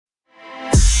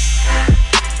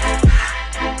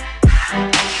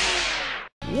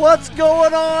What's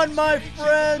going on, my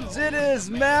friends? It is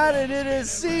Matt, and it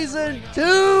is season 2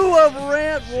 of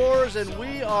Rant Wars, and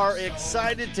we are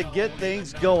excited to get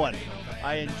things going.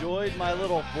 I enjoyed my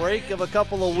little break of a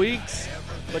couple of weeks,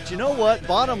 but you know what?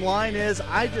 Bottom line is,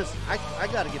 I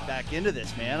got to get back into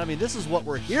this, man. I mean, this is what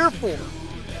we're here for,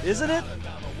 isn't it?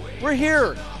 We're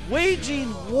here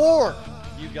waging war,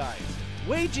 you guys.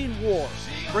 Waging war,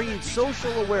 bringing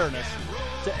social awareness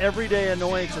to everyday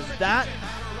annoyances. That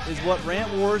is what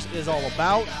Rant Wars is all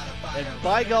about, and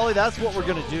by golly, that's what we're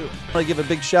going to do. I want to give a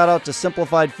big shout out to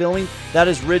Simplified Filming. That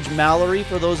is Ridge Mallory,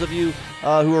 for those of you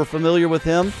who are familiar with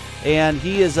him, and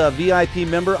he is a VIP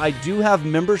member. I do have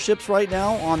memberships right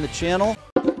now on the channel.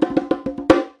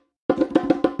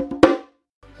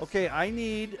 Okay, I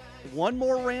need one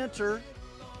more ranter,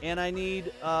 and I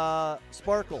need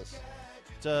Sparkles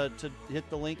to hit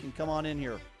the link and come on in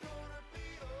here.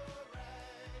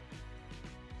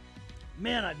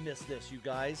 Man, I've missed this, you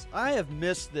guys. I have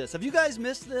missed this. Have you guys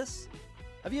missed this?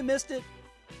 Have you missed it?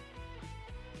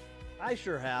 I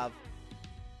sure have.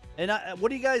 And what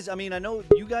do you guys, I mean, I know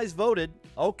you guys voted.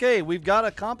 Okay, we've got a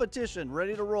competition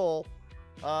ready to roll.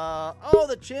 Oh,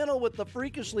 the channel with the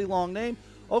freakishly long name.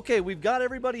 Okay, we've got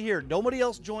everybody here. Nobody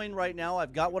else joined right now.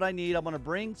 I've got what I need. I'm going to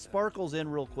bring Sparkles in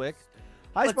real quick.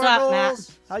 Hi, What's Sparkles. up,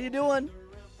 Matt? How you doing?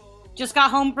 Just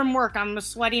got home from work. I'm a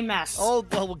sweaty mess. Oh,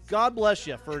 well, God bless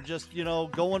you for just, you know,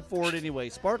 going for it anyway.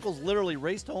 Sparkles literally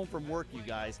raced home from work, you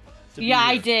guys. Yeah,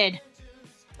 I did.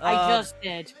 I just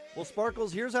did. Well,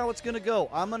 Sparkles, here's how it's going to go.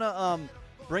 I'm going to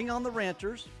bring on the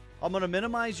ranters. I'm going to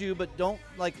minimize you, but don't,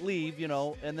 like, leave, you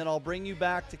know, and then I'll bring you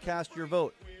back to cast your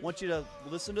vote. I want you to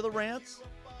listen to the rants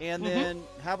and then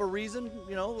have a reason,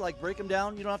 you know, like break them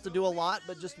down. You don't have to do a lot,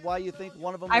 but just why you think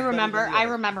one of them is better than the other. I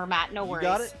remember, Matt. No worries. You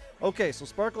got it? Okay, so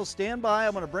Sparkles, stand by.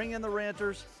 I'm going to bring in the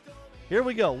ranters. Here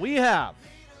we go. We have,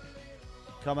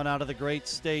 coming out of the great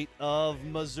state of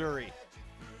Missouri,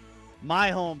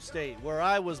 my home state, where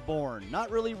I was born.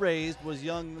 Not really raised, was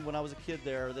young when I was a kid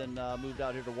there, then moved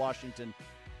out here to Washington.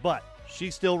 But she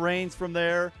still reigns from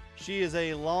there. She is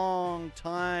a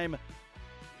long-time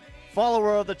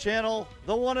follower of the channel,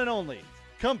 the one and only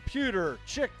Computer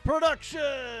Chick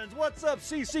Productions. What's up,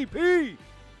 CCP?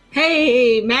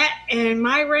 Hey, Matt, and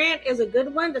my rant is a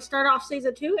good one to start off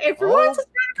season 2. And for once, it's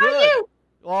not about you.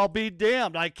 I'll be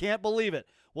damned. I can't believe it.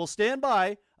 Well, stand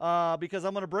by because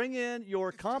I'm going to bring in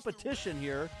your competition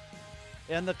here.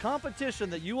 And the competition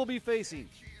that you will be facing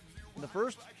in the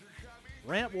first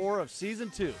Rant War of Season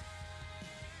 2.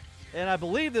 And I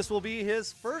believe this will be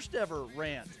his first ever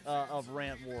rant of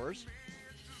Rant Wars.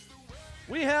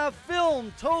 We have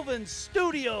Film Toven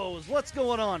Studios. What's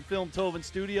going on, Film Toven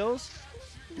Studios?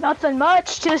 Nothing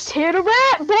much, just here to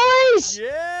rant, boys!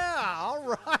 Yeah,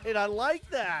 all right, I like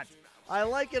that. I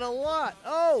like it a lot.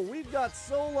 Oh, we've got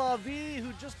Sola V,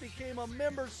 who just became a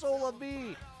member. Sola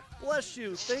V, bless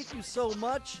you. Thank you so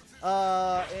much.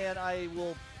 And I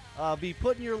will be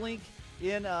putting your link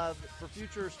in for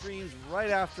future streams right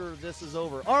after this is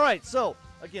over. All right, so,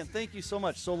 again, thank you so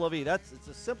much, Sola V. It's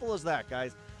as simple as that,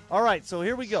 guys. All right, so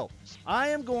here we go. I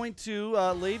am going to,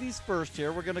 ladies first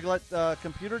here. We're going to let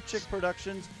Computer Chick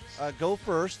Productions go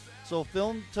first. So,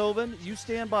 Film Toven, you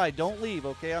stand by. Don't leave,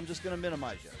 okay? I'm just going to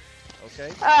minimize you,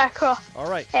 okay? All right, cool. All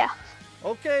right. Yeah.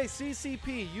 Okay,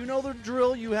 CCP, you know the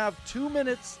drill. You have 2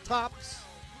 minutes tops.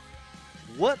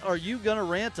 What are you going to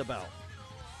rant about?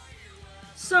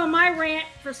 So my rant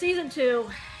for season 2,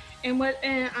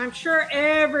 and I'm sure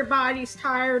everybody's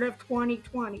tired of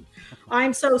 2020.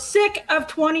 I'm so sick of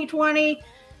 2020,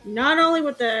 not only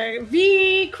with the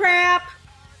V crap,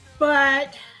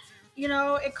 but, you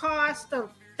know, it cost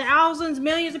thousands,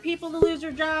 millions of people to lose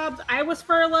their jobs. I was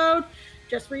furloughed.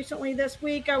 Just recently this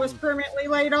week, I was permanently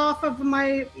laid off of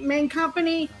my main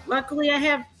company. Luckily,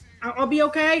 I'll be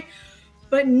okay.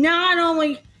 But not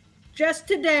only, just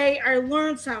today, I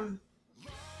learned some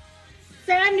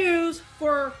sad news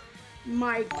for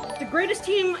the greatest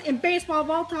team in baseball of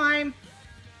all time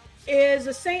is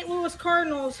the St. Louis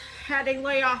Cardinals had a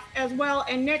layoff as well,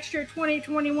 and next year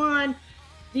 2021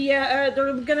 they're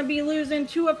going to be losing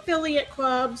 2 affiliate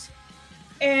clubs,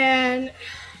 and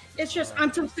it's just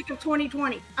I'm so sick of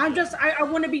 2020. I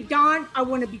want to be done. I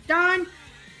want to be done.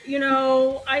 You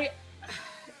know, I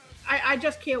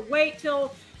just can't wait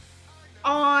till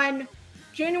on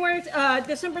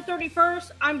December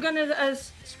 31st, I'm going to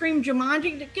stream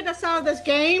Jumanji to get us out of this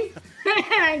game.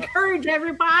 I encourage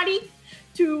everybody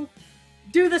to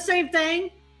do the same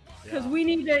thing because we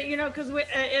need to, you know, because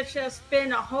it's just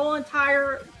been a whole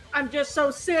entire, I'm just so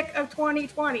sick of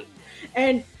 2020.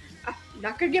 And I'm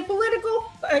not going to get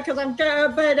political because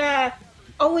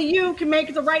Only you can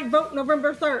make the right vote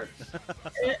November 3rd.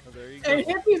 There you go. And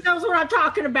hippies knows what I'm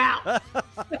talking about.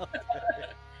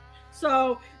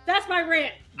 So that's my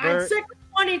rant. I'm sick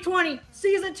of 2020.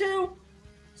 Season 2,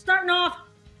 starting off,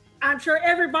 I'm sure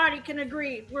everybody can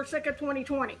agree we're sick of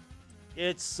 2020.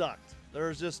 It sucked.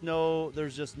 There's just no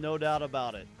doubt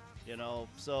about it.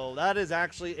 So that is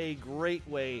actually a great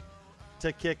way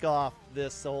to kick off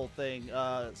this whole thing.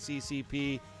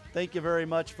 CCP, thank you very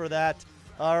much for that.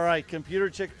 All right, Computer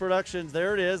Chick Productions,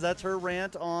 there it is. That's her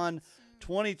rant on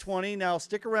 2020. Now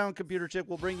stick around, Computer Chick.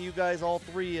 We'll bring you guys all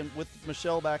three, and with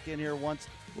Michelle back in here once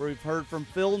we've heard from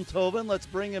Film Tobin. Let's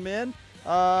bring him in.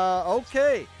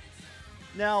 Okay.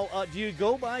 Now, do you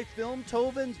go by Film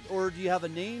Tobin, or do you have a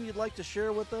name you'd like to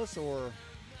share with us, or?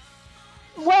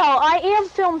 Well, I am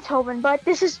Film Tobin, but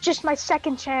this is just my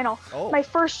second channel. Oh. My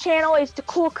first channel is the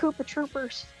Cool Koopa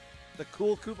Troopers. The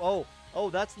Cool Koopa. Oh,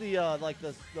 that's the like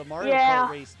the Mario Yeah.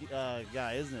 Kart race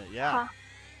guy, isn't it? Yeah.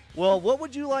 Well, what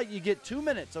would you like? You get 2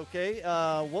 minutes, okay?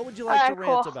 What would you like to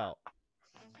rant about?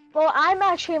 Well, I'm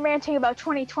actually ranting about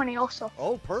 2020 also.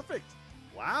 Oh, perfect.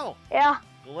 Wow. Yeah.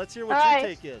 Well, let's hear what your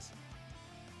take is.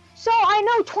 So I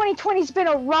know 2020's been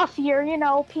a rough year.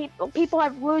 People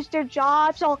have lost their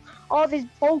jobs. All this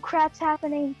bull crap's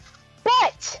happening.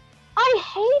 But I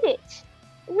hate it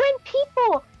when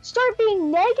people start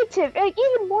being negative, like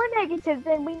even more negative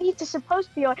than we need to supposed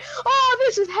to be. Like, oh,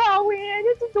 this is hell, man.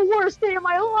 This is the worst day of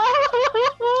my life.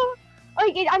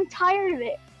 I'm tired of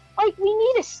it. We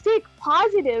need to stick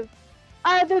positive,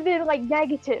 other than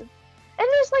negative. And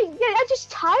there's I'm just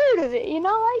tired of it.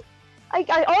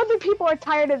 Other people are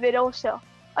tired of it also.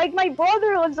 My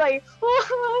brother was like,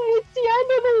 oh, it's the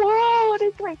end of the world.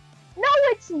 It's like, no,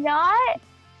 it's not.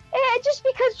 And just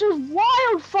because there's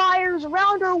wildfires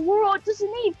around our world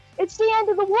doesn't mean it's the end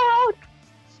of the world.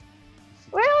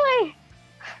 Really?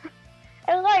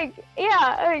 And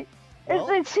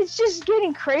it's just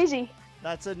getting crazy.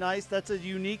 That's a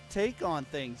unique take on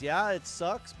things. Yeah, it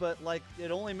sucks, but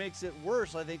it only makes it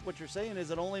worse. I think what you're saying is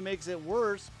it only makes it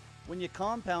worse when you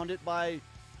compound it by,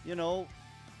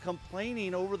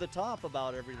 complaining over the top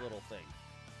about every little thing.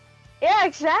 Yeah,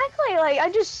 exactly.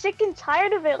 I'm just sick and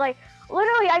tired of it.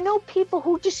 Literally, I know people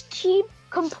who just keep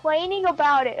complaining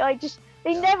about it.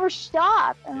 They never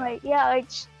stop. And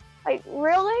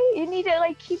really? You need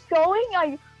to keep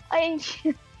going?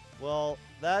 Well,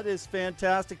 that is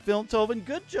fantastic, Film Tobin.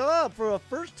 Good job for a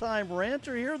first-time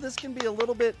ranter here. This can be a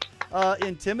little bit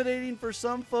intimidating for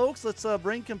some folks. Let's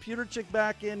bring Computer Chick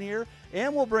back in here,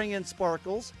 and we'll bring in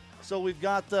Sparkles. So we've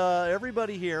got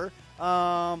everybody here.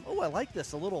 I like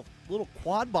this. A little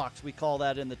quad box, we call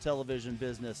that in the television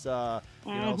business. So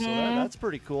that's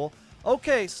pretty cool.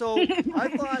 Okay, so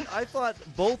I thought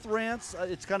both rants.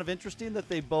 It's kind of interesting that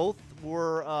they both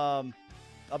were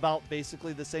about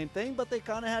basically the same thing, but they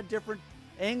kind of had different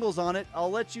angles on it. I'll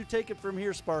let you take it from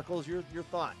here, Sparkles. Your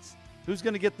thoughts. Who's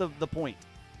going to get the point?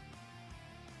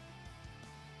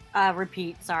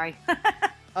 Repeat. Sorry.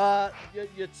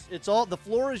 It's all, the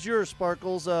floor is yours,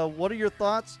 Sparkles. What are your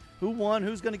thoughts? Who won?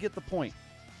 Who's going to get the point?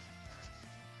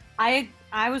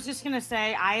 I was just gonna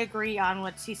say I agree on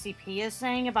what CCP is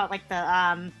saying about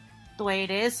the way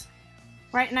it is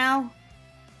right now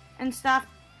and stuff.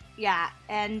 Yeah,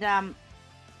 and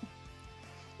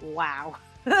wow.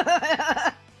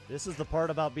 This is the part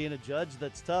about being a judge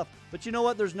that's tough. But you know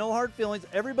what? There's no hard feelings.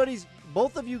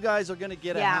 Both of you guys are going to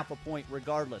get a half a point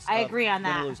regardless. I agree on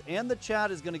that. Lose. And the chat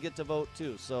is going to get to vote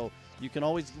too. So you can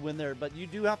always win there. But you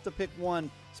do have to pick one,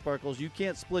 Sparkles. You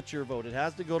can't split your vote. It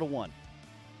has to go to one.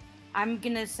 I'm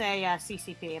going to say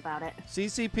CCP about it.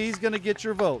 CCP's going to get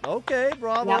your vote. Okay,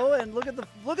 bravo. Yep. And look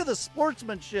at the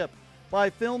sportsmanship by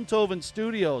Film Tobin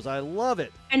Studios. I love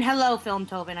it. And hello, Film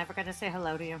Tobin. I forgot to say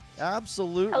hello to you.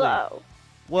 Absolutely. Hello.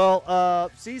 Well,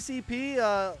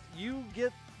 CCP, you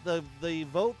get the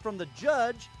vote from the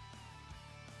judge.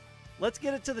 Let's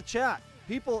get it to the chat.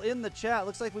 People in the chat.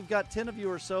 Looks like we've got 10 of you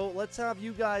or so. Let's have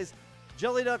you guys.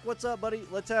 Jelly Duck, what's up, buddy?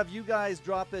 Let's have you guys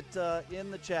drop it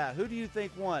in the chat. Who do you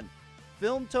think won?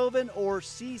 Film Tobin or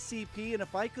CCP? And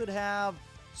if I could have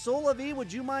Sola V,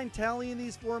 would you mind tallying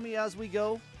these for me as we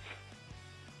go?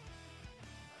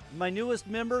 My newest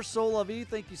member, Sola V,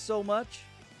 thank you so much.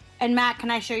 And Matt, can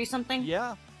I show you something?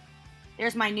 Yeah.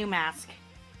 There's my new mask.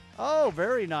 Oh,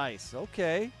 very nice.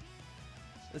 Okay.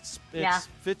 It's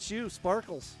fits you,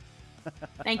 Sparkles.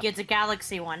 Thank you. It's a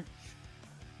Galaxy one.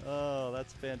 Oh,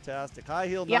 that's fantastic. High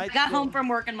Heel Night. Night. I got home from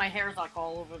work and my hair's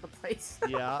all over the place.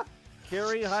 Yeah.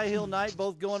 Carrie, High Heel Night,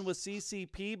 both going with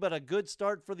CCP, but a good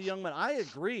start for the young man. I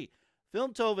agree.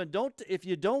 Film Toven, if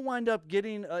you don't wind up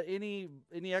getting any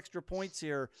extra points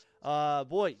here,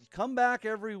 boy, come back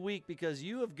every week because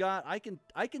you have got. I can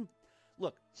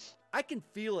look. I can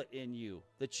feel it in you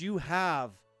that you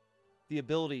have the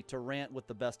ability to rant with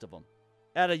the best of them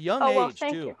at a young age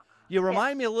too. You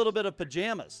remind me a little bit of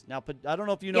Pajamas. Now, I don't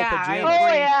know if you know Pajamas.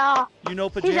 Oh yeah. You know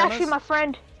Pajamas? He's actually my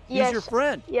friend. Yes. He's your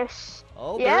friend. Yes.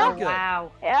 Oh, yeah? very good.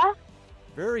 Wow. Yeah.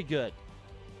 Very good.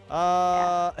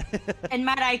 And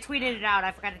Matt, I tweeted it out.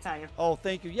 I forgot to tell you. Oh,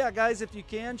 thank you. Yeah, guys, if you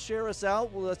can share us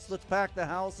out, well, let's pack the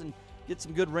house and get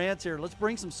some good rants here. Let's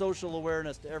bring some social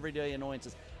awareness to everyday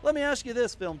annoyances. Let me ask you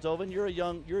this, Film Toven. You're a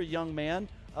young man.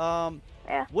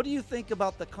 Yeah. What do you think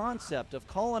about the concept of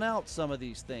calling out some of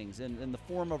these things in the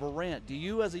form of a rant? Do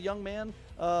you, as a young man,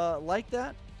 like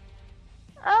that?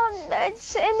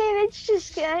 It's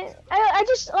just, I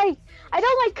just like, I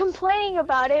don't like complaining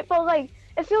about it, but like,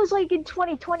 it feels like in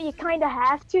 2020 you kind of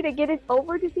have to get it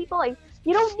over to people. Like,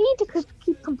 you don't need to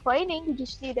keep complaining. You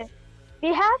just need to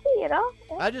be happy, you know?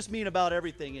 Yeah. I just mean about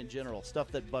everything in general,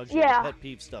 stuff that bugs you, pet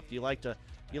peeve stuff. Do you like to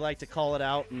call it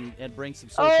out and bring some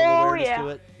social awareness to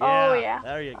it? Yeah. Oh, yeah.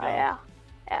 There you go.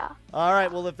 Yeah. All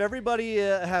right. Well, if everybody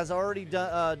has already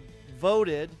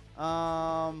voted, we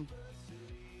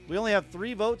only have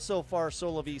 3 votes so far,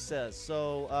 Solavi says.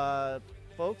 So,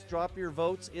 folks, drop your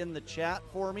votes in the chat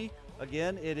for me.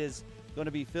 Again, it is going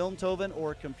to be Film Toven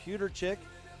or Computer Chick.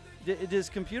 Is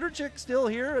Computer Chick still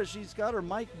here? She's got her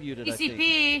mic muted, I think.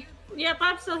 CCP. Yep,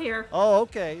 I'm still here. Oh,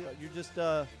 okay. You're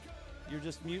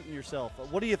just muting yourself.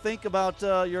 What do you think about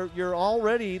you're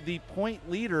already the point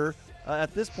leader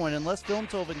at this point, unless Film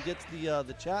Toven gets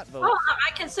the chat vote. Oh,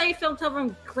 I can say Film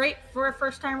Toven, great for a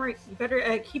first timer. You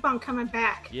better keep on coming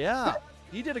back. Yeah,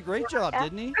 he did a great job,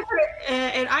 didn't he?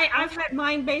 And I've had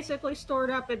mine basically stored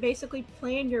up and basically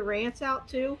planned your rants out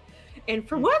too. And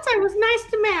for once, I was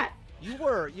nice to Matt. You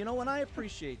were, and I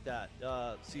appreciate that,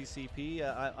 CCP.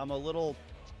 I'm a little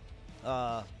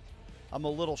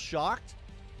shocked,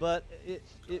 but it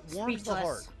warms the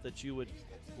heart that you would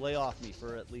lay off me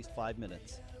for at least 5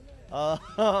 minutes.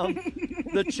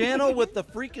 The channel with the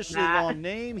freakishly long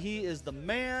name. He is the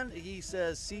man. He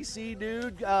says, "CC,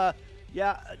 dude."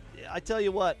 Yeah, I tell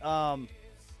you what.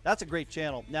 That's a great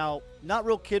channel. Now, not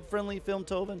real kid friendly, Film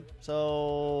Toven.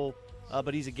 So,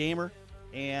 but he's a gamer,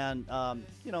 and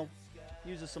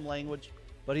uses some language.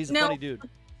 But he's a funny dude.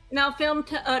 Now, Film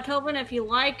Toven, if you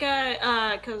like,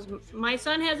 because my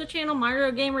son has a channel,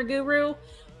 Mario Gamer Guru.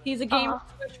 He's a gamer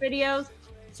Twitch videos.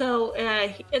 So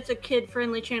it's a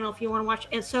kid-friendly channel if you want to watch.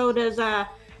 And so does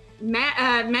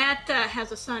Matt. Matt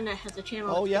has a son that has a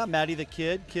channel. Oh yeah, Matty the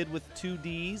kid with 2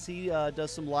 Ds. He does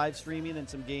some live streaming and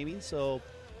some gaming. So,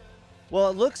 well,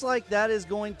 it looks like that is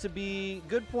going to be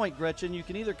good point, Gretchen. You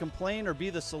can either complain or be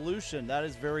the solution. That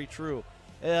is very true.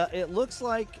 It looks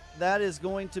like that is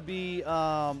going to be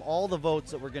all the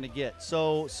votes that we're going to get.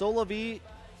 So, Solavi,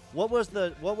 what was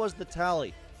the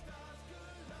tally?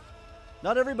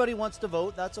 Not everybody wants to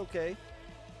vote. That's okay.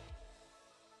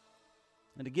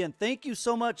 And again, thank you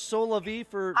so much, Solavi,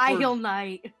 for Heal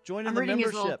Knight joining the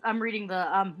membership. I'm reading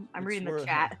the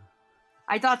chat.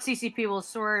 I thought CCP will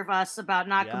swerve us about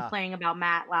not complaining about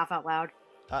Matt. Laugh out loud.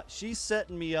 She's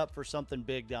setting me up for something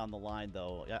big down the line,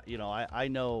 though. I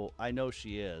know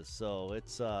she is. So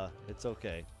it's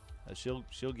okay.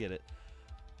 She'll get it.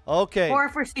 Okay. Or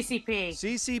for CCP.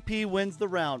 CCP wins the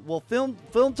round. Well, Film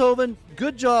Toven,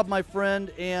 good job, my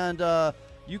friend. And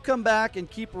you come back and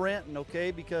keep ranting,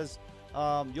 okay? Because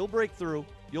you'll break through.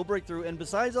 And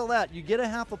besides all that, you get a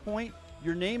half a point.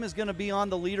 Your name is going to be on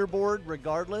the leaderboard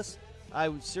regardless. I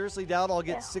seriously doubt I'll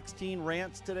get 16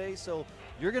 rants today. So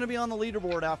you're going to be on the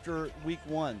leaderboard after week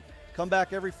 1. Come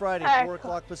back every Friday, 4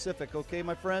 o'clock Pacific. Okay,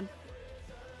 my friend?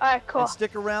 All right, cool. And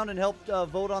stick around and help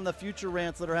vote on the future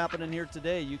rants that are happening here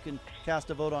today. You can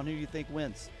cast a vote on who you think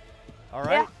wins. All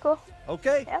right? Yeah, cool.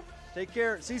 Okay. Yeah. Take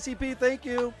care. CCP, thank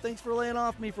you. Thanks for laying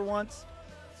off me for once.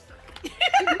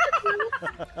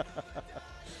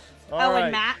 All right.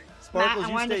 And Matt, Sparkles,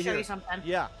 I wanted to show here. you something.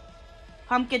 Yeah.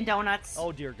 Pumpkin donuts.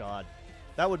 Oh, dear God.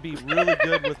 That would be really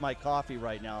good with my coffee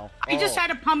right now. I just had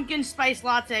a pumpkin spice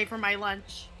latte for my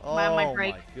lunch. My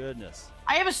break. Oh, my goodness.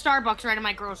 I have a Starbucks right in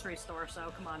my grocery store,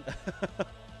 so come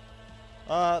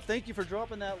on. Thank you for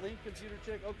dropping that link, Computer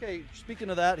Chick. Okay, speaking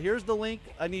of that, here's the link.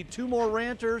 I need 2 more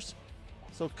ranters,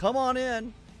 so come on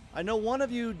in. I know one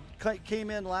of you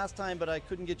came in last time, but I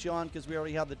couldn't get you on because we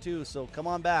already have the 2, so come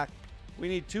on back. We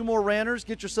need 2 more ranters.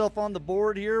 Get yourself on the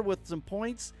board here with some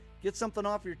points. Get something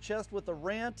off your chest with a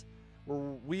rant.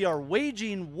 We are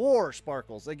waging war,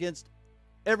 Sparkles, against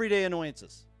everyday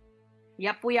annoyances.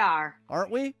 Yep, we are.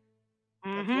 Aren't we?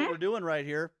 Mm-hmm. That's what we're doing right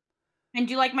here. And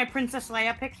do you like my Princess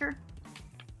Leia picture?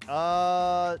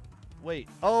 Wait.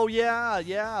 Oh,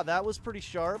 yeah. That was pretty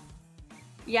sharp.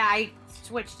 Yeah, I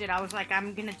switched it. I was like,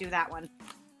 I'm gonna do that one.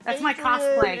 That's my Adrian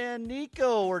cosplay. and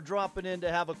Nico are dropping in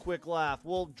to have a quick laugh.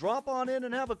 Well, drop on in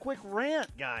and have a quick rant,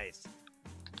 guys.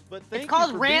 But thank It's you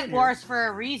called for Rant being Wars here. for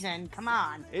a reason. Come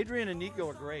on. Adrian and Nico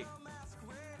are great.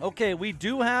 Okay, we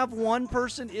do have one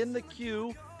person in the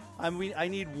queue. I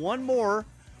need one more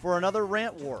for another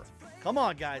rant war. Come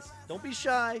on, guys. Don't be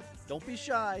shy. Don't be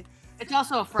shy. It's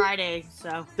also a Friday,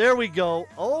 so. There we go.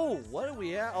 Oh, what do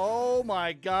we have? Oh,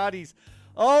 my God.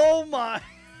 Oh, my.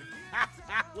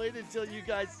 Wait until you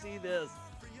guys see this.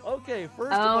 Okay,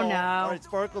 first of all. No. All right,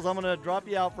 Sparkles, I'm going to drop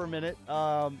you out for a minute.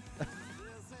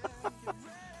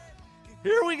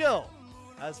 Here we go.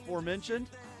 As aforementioned,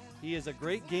 he is a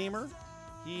great gamer.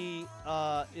 He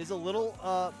is a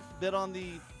little bit on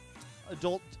the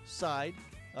adult side,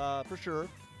 for sure.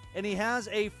 And he has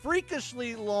a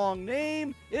freakishly long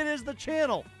name. It is the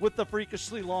channel with the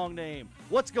freakishly long name.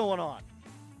 What's going on?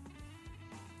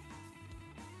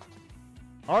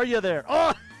 Are you there?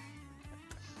 Oh!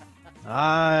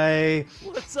 Hi.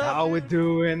 What's up? How we dude?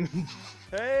 doing?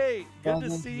 Hey, good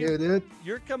to see you. Dude.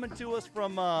 You're coming to us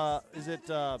from, is it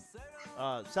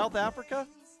South Africa?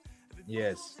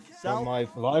 Yes. South-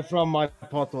 Live from my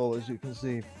pothole, as you can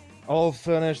see. All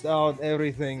finished out.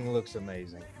 Everything looks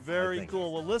amazing. Very I think.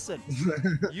 cool. Well, listen,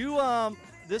 you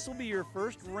this will be your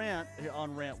first rant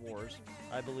on Rant Wars,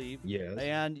 I believe. Yes.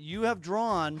 And you have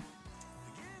drawn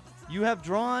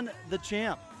the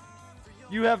champ.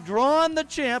 You have drawn the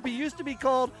champ. He used to be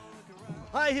called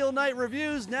High Heel Night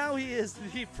Reviews. Now he is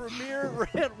the premier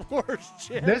Rant Wars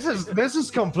champ. This is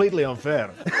completely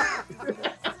unfair.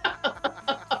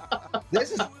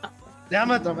 This is.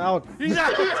 Damn it! I'm out. He's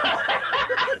out.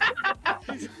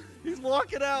 he's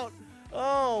walking out.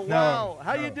 Oh, wow.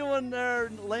 How you doing there,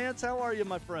 Lance? How are you,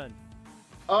 my friend?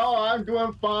 Oh, I'm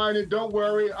doing fine, and don't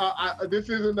worry. This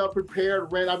isn't a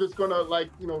prepared rant. I'm just gonna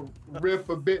riff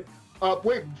a bit.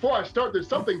 Wait, before I start, there's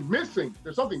something missing.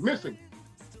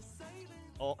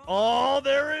 Oh,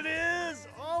 there it is.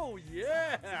 Oh,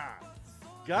 yeah.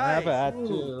 Guys. Have at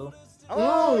too.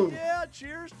 Oh, Ooh. yeah.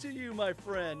 Cheers to you, my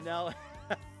friend. Now,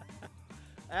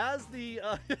 as the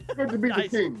Good to be the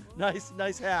king.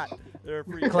 nice hat there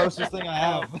for you. Closest thing I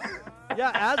have.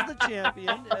 Yeah, as the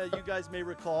champion, you guys may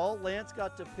recall, Lance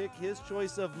got to pick his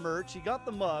choice of merch. He got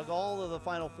the mug. All of the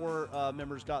Final Four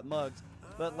members got mugs.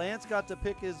 But Lance got to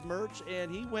pick his merch, and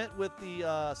he went with the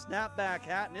snapback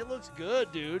hat, and it looks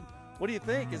good, dude. What do you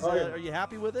think? Are you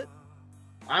happy with it?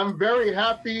 I'm very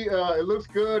happy. It looks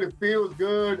good. It feels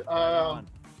good. I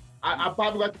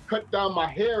probably got to cut down my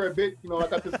hair a bit. I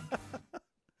got this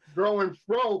growing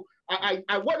fro. I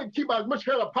want to keep as much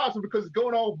hair as possible because it's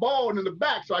going all bald in the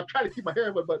back, so I try to keep my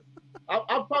hair, but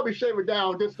I'll probably shave it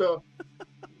down just to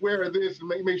wear this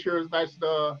and make sure it's nice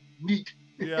and neat.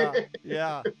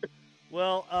 Yeah.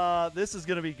 Well, this is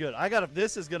going to be good.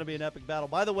 This is going to be an epic battle.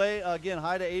 By the way, again,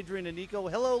 hi to Adrian and Nico.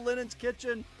 Hello, Linen's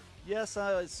Kitchen. Yes,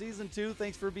 season 2.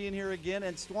 Thanks for being here again.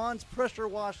 And Swan's Pressure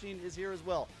Washing is here as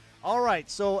well. All right.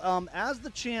 So, as the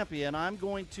champion, I'm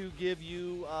going to give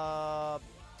you.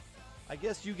 I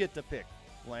guess you get to pick,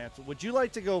 Lance. Would you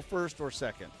like to go first or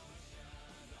second?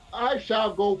 I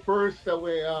shall go first. That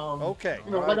way, Okay.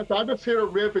 Like I said, I'm just here to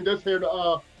riff and just here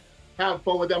to have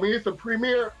fun with that. I mean, it's the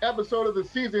premiere episode of the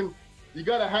season. You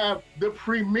got to have the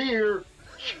premier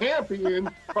champion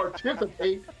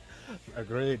participate.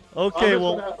 Agreed. Okay.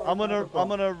 Well, I'm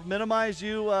gonna minimize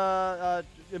you.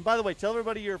 And by the way, tell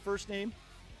everybody your first name,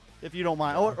 if you don't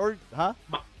mind. Or huh?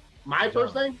 My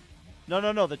first name?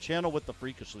 No. The channel with the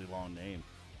freakishly long name.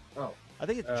 Oh. I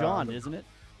think it's John, isn't it?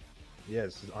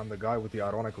 Yes, I'm the guy with the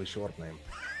ironically short name.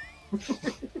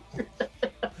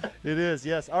 It is,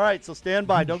 yes. All right, so stand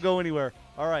by. Don't go anywhere.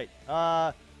 All right.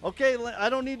 Okay, I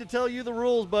don't need to tell you the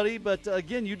rules, buddy, but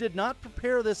again, you did not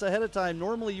prepare this ahead of time.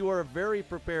 Normally, you are very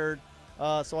prepared,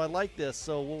 so I like this.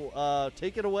 So we'll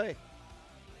take it away.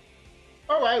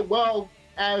 All right, well,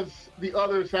 as the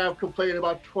others have complained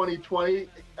about 2020,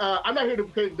 I'm not here to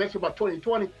complain just about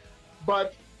 2020,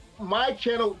 but my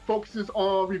channel focuses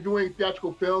on reviewing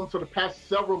theatrical films. For the past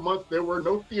several months, there were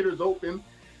no theaters open,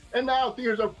 and now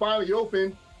theaters are finally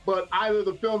open, but either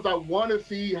the films I want to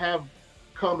see have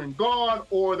come and gone,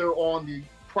 or they're on the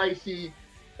pricey,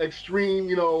 extreme,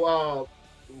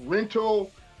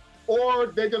 rental, or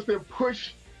they've just been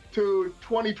pushed to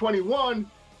 2021.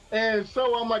 And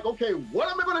so I'm like, okay,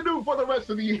 what am I going to do for the rest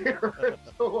of the year?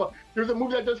 So there's a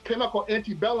movie that just came out called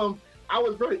Antebellum. I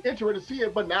was very interested to see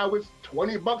it, but now it's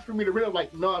 $20 for me to rent. I'm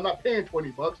like, no, I'm not paying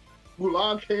 $20.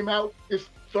 Mulan came out, it's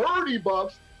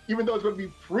 $30, even though it's going to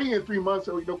be free in 3 months.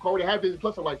 So, already have Disney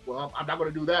Plus. I'm like, well, I'm not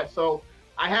going to do that. So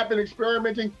I have been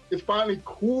experimenting. It's finally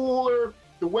cooler,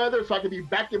 the weather, so I can be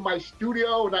back in my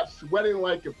studio, not sweating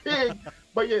like a pig.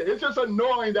 But yeah, it's just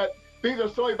annoying that things are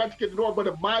slowly about to get to normal.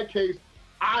 But in my case,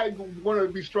 I'm going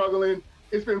to be struggling.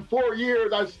 It's been 4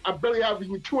 years. I barely have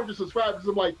even 200 subscribers.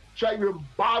 I'm like, should I even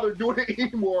bother doing it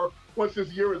anymore once this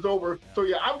year is over? So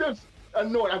yeah, I'm just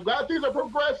annoyed. I'm glad things are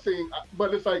progressing,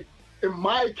 but it's like, in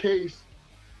my case,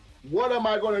 what am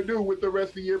I going to do with the rest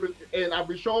of the year? And I've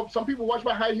been showing, some people watch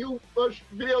my high heel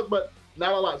videos, but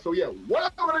not a lot. So yeah,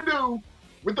 what am I going to do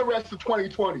with the rest of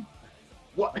 2020?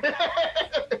 What?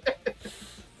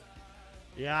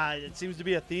 Yeah, it seems to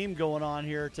be a theme going on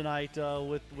here tonight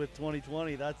with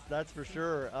 2020. That's for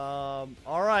sure. All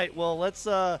right, well let's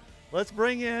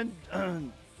bring in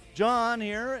John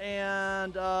here,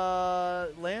 and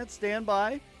Lance, stand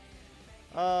by.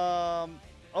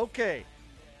 Okay,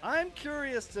 I'm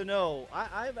curious to know.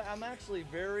 I'm actually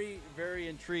very, very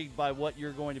intrigued by what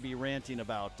you're going to be ranting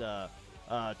about.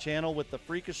 Channel with the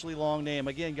freakishly long name.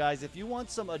 Again, guys, if you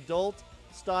want some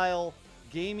adult-style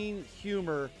gaming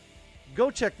humor, go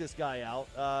check this guy out.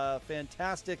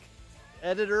 Fantastic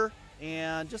editor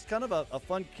and just kind of a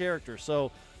fun character.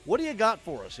 So what do you got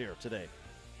for us here today?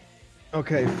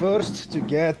 Okay, first, to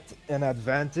get an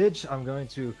advantage, I'm going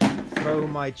to throw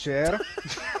my chair.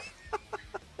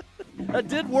 That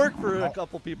did work for a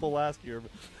couple people last year.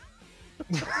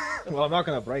 Well, I'm not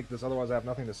going to break this, otherwise I have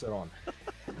nothing to sit on.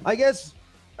 I guess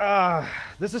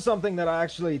this is something that I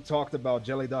actually talked about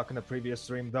Jelly Duck in a previous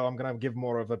stream, though I'm going to give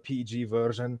more of a PG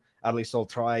version. At least I'll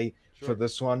try for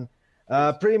this one.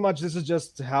 Pretty much this is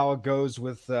just how it goes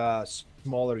with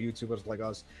smaller YouTubers like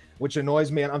us, which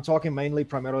annoys me. And I'm talking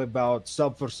primarily about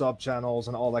sub-for-sub channels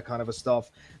and all that kind of a stuff.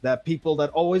 That people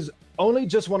that only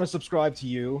just want to subscribe to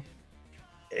you,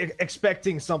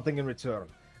 expecting something in return.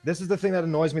 This is the thing that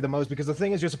annoys me the most, because the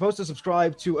thing is, you're supposed to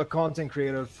subscribe to a content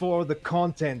creator for the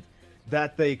content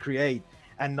that they create,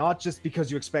 and not just because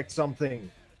you expect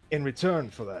something in return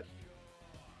for that.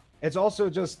 It's also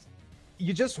just,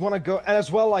 you just want to go, and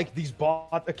as well, like these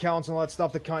bot accounts and all that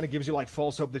stuff that kind of gives you like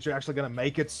false hope that you're actually going to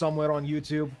make it somewhere on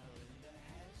YouTube.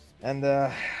 And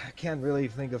I can't really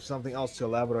think of something else to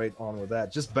elaborate on with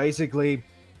that. Just basically,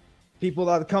 people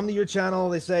that come to your channel,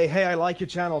 they say, hey, I like your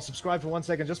channel, subscribe for 1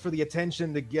 second just for the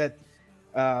attention to get,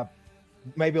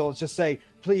 maybe I'll just say,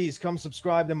 please come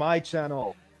subscribe to my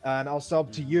channel and I'll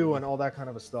sub to you and all that kind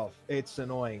of a stuff. It's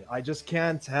annoying. I just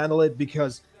can't handle it,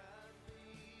 because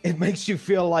it makes you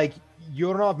feel like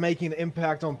you're not making an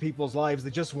impact on people's lives. They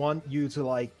just want you to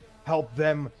like help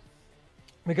them.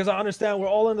 Because I understand we're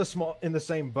all in the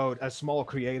same boat as small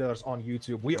creators on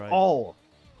YouTube. We all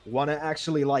want to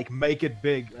actually like make it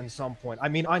big at some point. I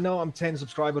mean, I know I'm 10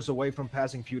 subscribers away from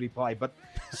passing PewDiePie, but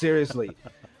seriously,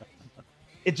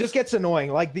 it just gets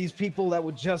annoying. Like these people that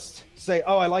would just say,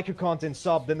 oh, I like your content,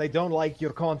 sub, then they don't like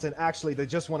your content. Actually, they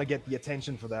just want to get the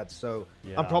attention for that. So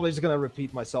I'm probably just going to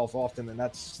repeat myself often, and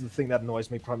that's the thing that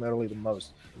annoys me primarily the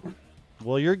most.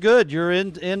 Well, you're good. You're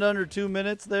in under 2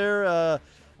 minutes there.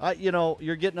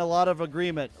 You're getting a lot of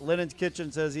agreement. Lennon's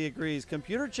Kitchen says he agrees.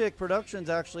 Computer Chick Productions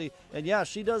actually, and yeah,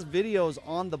 she does videos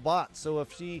on the bot. So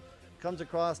if she comes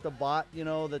across a bot,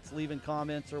 that's leaving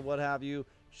comments or what have you,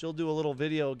 she'll do a little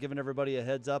video giving everybody a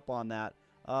heads up on that.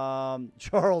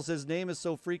 Charles, his name is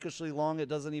so freakishly long it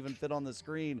doesn't even fit on the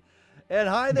screen. And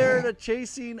hi there to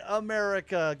Chasing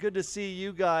America. Good to see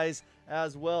you guys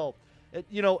as well.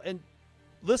 And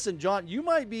listen, John, you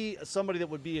might be somebody that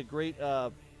would be a great,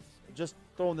 just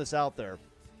throwing this out there.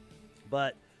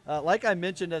 But like I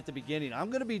mentioned at the beginning, I'm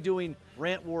going to be doing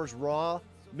Rant Wars Raw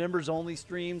members-only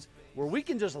streams where we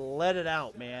can just let it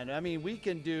out, man. I mean,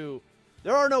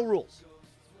 there are no rules.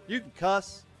 You can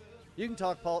cuss, you can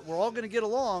talk politics. We're all going to get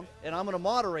along, and I'm going to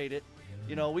moderate it.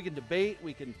 We can debate,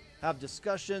 we can have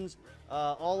discussions,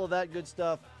 all of that good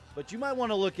stuff. But you might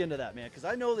want to look into that, man, because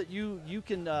I know that you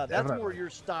can. That's more your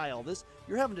style.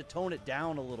 You're having to tone it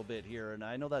down a little bit here, and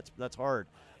I know that's hard.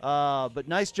 But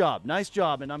nice job,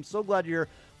 and I'm so glad you're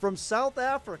from South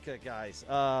Africa, guys.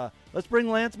 Let's bring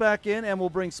Lance back in, and we'll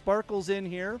bring Sparkles in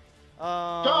here.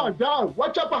 Don,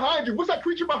 watch out behind you. What's that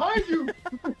creature behind you?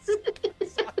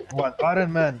 What?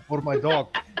 Iron Man for my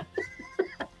dog.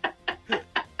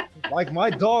 Like my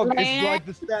dog is like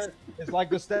the stand. It's like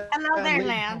the stand. Hello there,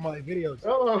 Lamb. For my videos.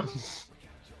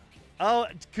 Oh,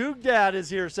 Coog Dad is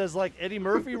here. Says like Eddie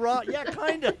Murphy Raw. Yeah,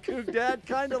 kind of, Coog Dad.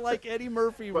 Kind of like Eddie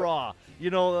Murphy Raw.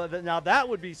 Now that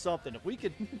would be something. If we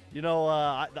could,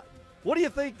 what do you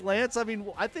think, Lance? I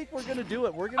mean, I think we're gonna do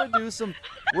it. We're gonna do some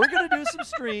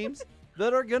streams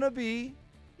that are gonna be,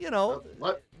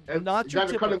 what? Not your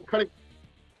typical.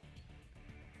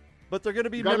 But they're going to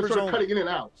be You got to members start only. cutting in and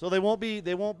out. So they won't be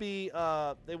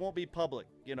public.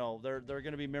 You know, they're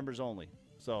going to be members only.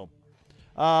 So,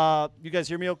 you guys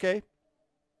hear me okay?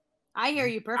 I hear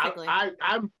you perfectly.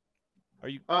 I'm. Are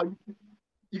you?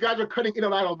 You guys are cutting in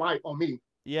and out on me.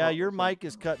 Yeah, your mic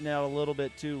is cutting out a little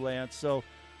bit too, Lance. So,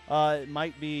 it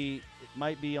might be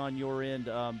on your end.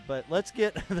 But let's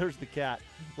get there's the cat.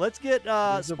 Let's get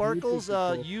Sparkles.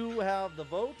 You have the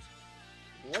vote.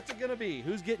 What's it gonna be?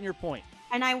 Who's getting your point?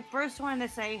 And I first wanted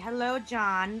to say hello,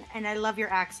 John, and I love your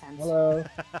accent. Hello.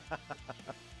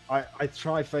 I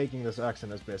try faking this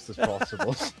accent as best as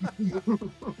possible.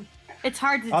 It's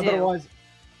hard to do.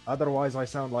 Otherwise, I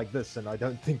sound like this, and I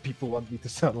don't think people want me to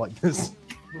sound like this.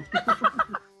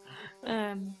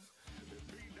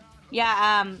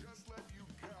 Yeah.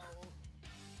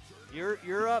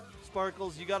 You're up,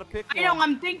 Sparkles. You got to pick. I know.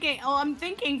 I'm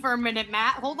thinking for a minute,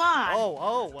 Matt. Hold on.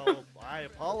 Oh. Well, I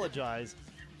apologize.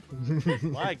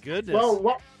 My goodness.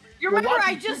 Well, You remember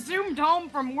I just zoomed home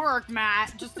from work,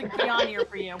 Matt, just to be on here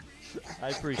for you. I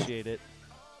appreciate it.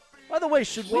 By the way,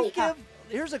 should we give...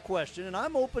 Here's a question, and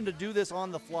I'm open to do this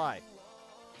on the fly.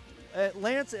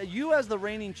 Lance, you as the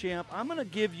reigning champ, I'm going to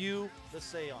give you the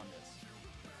say on this.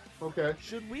 Okay.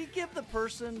 Should we give the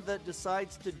person that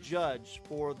decides to judge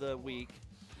for the week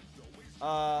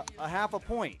a half a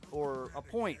point or a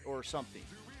point or something?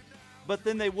 But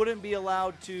then they wouldn't be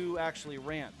allowed to actually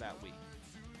rant that week.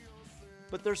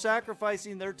 But they're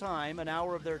sacrificing their time, an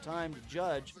hour of their time to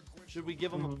judge. Should we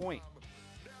give them a point?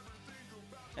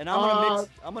 And I'm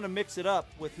gonna mix it up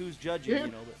with who's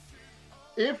judging.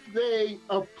 If they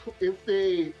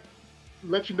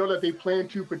let you know that they plan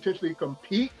to potentially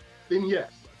compete, then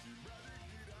yes.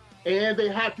 And they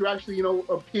have to actually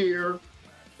appear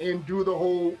and do the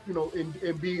whole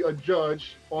and be a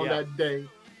judge on that day.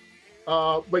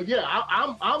 But yeah,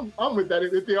 I'm with that.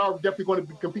 If they are definitely going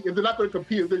to compete, if they're not going to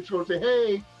compete, if they're just going to say,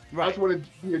 "Hey, I just want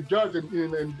to be a judge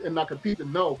and not compete,"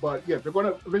 then no. But yeah, if they're going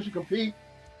to eventually compete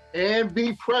and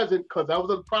be present, because that was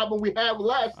the problem we had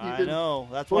last season. I know.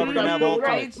 That's why we're going to have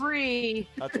alternates. I agree.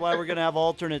 That's why we're going to have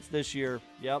alternates this year.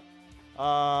 Yep.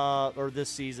 Or this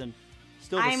season.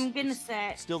 I'm going to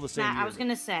say. Still the same. Matt, year. I was going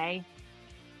to say.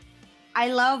 I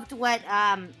loved what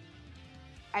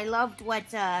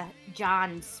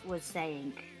John was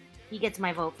saying. He gets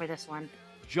my vote for this one.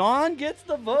 John gets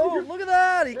the vote. Look at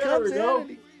that. He comes in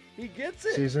and he gets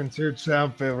it. Season 2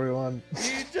 champ, everyone.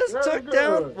 He just took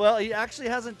down. Well, he actually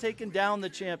hasn't taken down the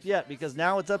champ yet because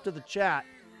now it's up to the chat,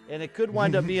 and it could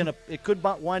wind up being a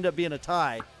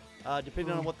tie,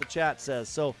 depending on what the chat says.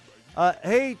 So,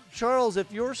 hey Charles, if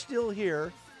you're still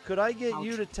here, could I get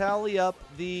you to tally up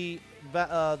the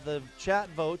chat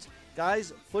votes?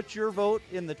 Guys, put your vote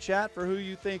in the chat for who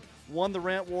you think won the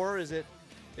Rant War. Is it?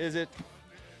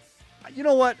 You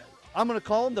know what? I'm going to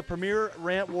call him the Premier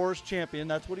Rant Wars champion.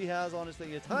 That's what he has on his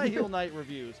thing. It's High Heel Night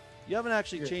Reviews. You haven't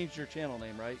actually changed your channel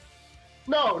name, right?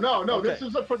 No. Okay. This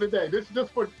is for today. This is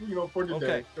just for for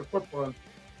today. Okay. For fun.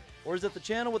 Or is it the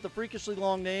channel with the freakishly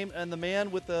long name and the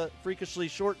man with the freakishly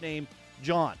short name,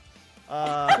 John?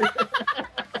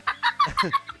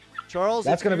 Charles,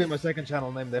 that's going to be my second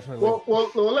channel name, definitely.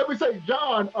 Well, let me say,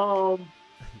 John.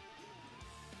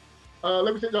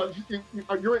 Let me say,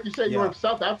 you say you're in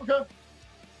South Africa.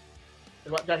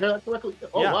 Did I hear that correctly?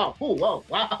 Oh yeah. Wow! Oh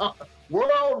wow!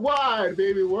 Worldwide,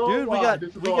 baby, worldwide.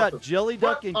 Dude, we got Jelly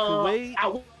Duck in Kuwait. I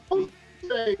will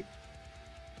say.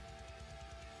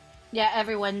 Yeah,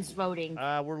 everyone's voting.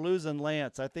 We're losing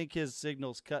Lance. I think his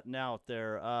signal's cutting out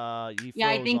there. I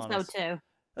think so too.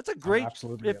 That's a great.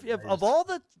 Absolutely. If of all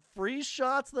the freeze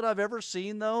shots that I've ever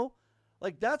seen, though,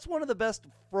 like that's one of the best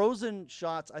frozen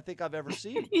shots I think I've ever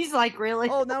seen. He's like, really?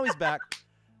 Oh, now he's back.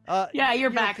 Yeah, you're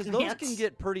back. Because those can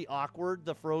get pretty awkward.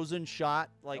 The frozen shot,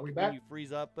 like when you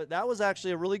freeze up. But that was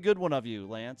actually a really good one of you,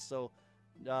 Lance. So,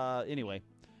 anyway,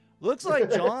 looks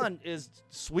like John is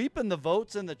sweeping the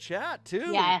votes in the chat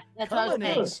too. Yeah, that's what I was coming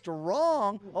in saying.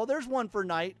 strong. Oh, there's one for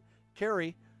Knight,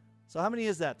 Carrie. So how many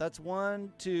is that? That's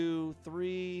 1, 2,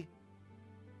 3.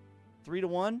 3 to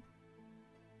 1.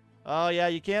 Oh yeah,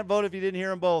 you can't vote if you didn't hear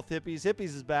them both. Hippies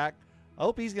is back. I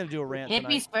hope he's gonna do a rant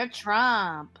Hippies tonight. for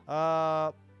Trump.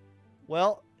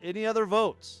 Well, any other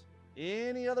votes?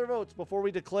 Any other votes before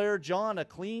we declare John a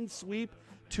clean sweep,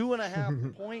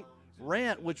 2.5 point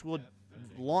rant, which would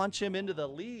launch him into the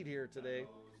lead here today.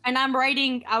 And I'm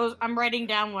writing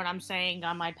down what I'm saying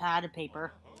on my pad of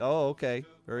paper. Oh, okay.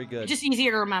 Very good. It's just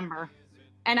easier to remember.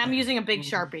 And I'm using a big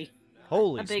Sharpie.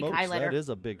 Holy a big smokes, highlighter. that is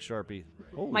a big Sharpie.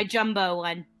 Holy My jumbo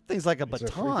one. thing's like a It's a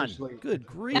baton. freakishly- Good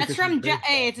grief. That's from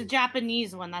hey, it's a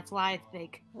Japanese one. That's why it's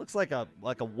big. Looks like a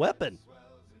weapon.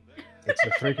 It's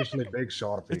a freakishly big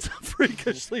Sharpie. It's a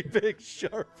freakishly big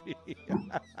Sharpie.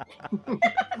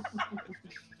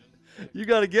 You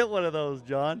got to get one of those,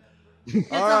 John.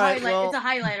 It's All a right, highlight. well, It's a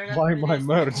highlighter. That's Buy what it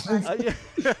my is.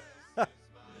 merch. Yeah.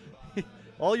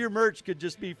 All your merch could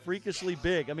just be freakishly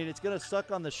big. I mean, it's going to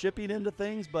suck on the shipping into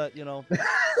things, but, you know.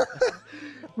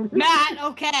 Matt,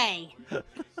 okay.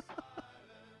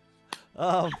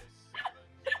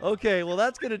 Okay, well,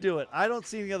 that's going to do it. I don't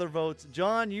see any other votes.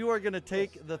 John, you are going to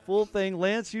take the full thing.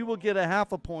 Lance, you will get a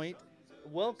half a point.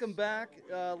 Welcome back,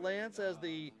 Lance, as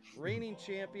the reigning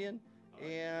champion.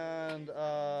 And,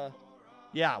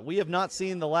 yeah, we have not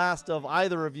seen the last of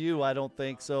either of you, I don't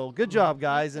think. So good job,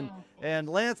 guys. And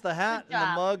Lance, the hat Good and the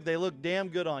job. mug, they look damn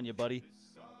good on you, buddy.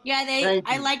 Yeah, Thank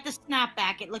I you. like the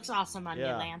snapback. It looks awesome on you,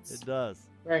 Yeah, Lance. it does.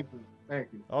 Thank you. Thank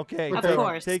you. Okay, Of take,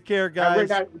 course. take care, Have a guys. great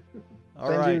night. All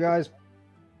Thank right. you, guys.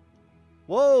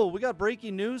 Whoa, we got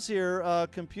breaking news here.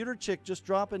 Computer Chick just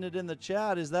dropping it in the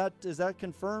chat. Is that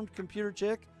confirmed, Computer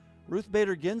Chick? Ruth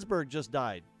Bader Ginsburg just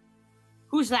died.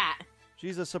 Who's that?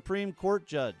 She's a Supreme Court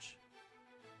judge.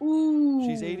 Ooh.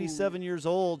 She's 87 years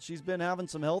old. She's been having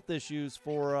some health issues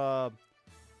for a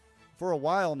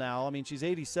while now. I mean, she's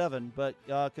 87, but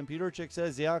Computer Chick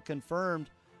says, yeah, confirmed.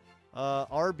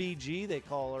 RBG, they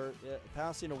call her,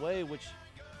 passing away, which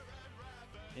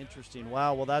interesting.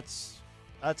 Wow, well, that's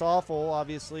awful,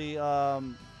 obviously.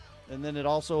 And then it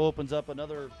also opens up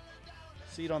another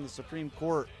seat on the Supreme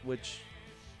Court, which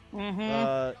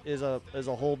is a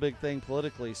whole big thing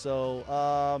politically.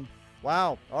 So,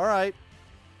 wow. All right.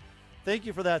 Thank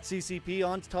you for that, CCP.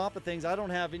 On top of things, I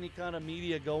don't have any kind of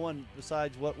media going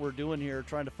besides what we're doing here,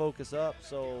 trying to focus up.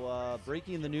 So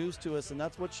breaking the news to us, and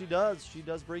that's what she does. She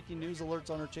does breaking news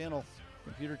alerts on her channel,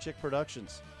 Computer Chick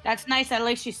Productions. That's nice. At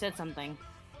least she said something.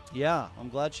 Yeah, I'm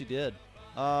glad she did.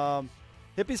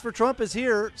 Hippies for Trump is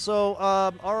here. So,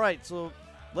 all right. So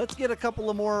let's get a couple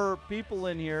of more people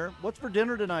in here. What's for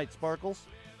dinner tonight, Sparkles?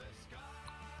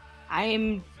 I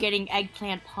am getting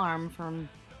eggplant parm from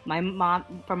my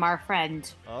mom, from our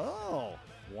friend. Oh,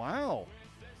 wow.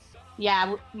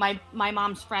 Yeah, my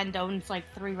mom's friend owns like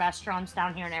 3 restaurants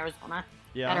down here in Arizona.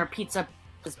 Yeah. And her pizza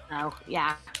is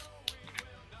yeah.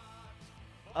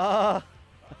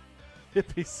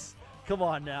 Hippies, come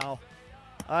on now.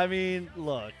 I mean,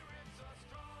 look.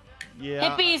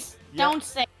 Yeah. Hippies, Yeah. don't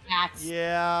say that.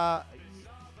 Yeah.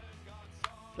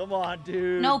 Come on,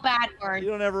 dude. No bad words. You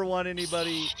don't ever want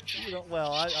anybody.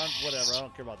 Well, I'm whatever. I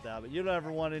don't care about that. But you don't ever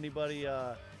want anybody.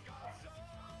 You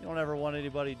don't ever want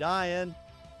anybody dying.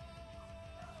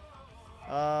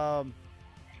 Hold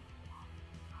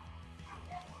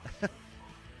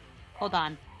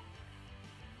on.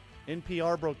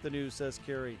 NPR broke the news, says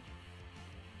Carrie.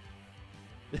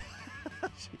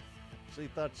 She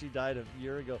thought she died a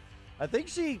year ago. I think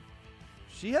she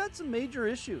had some major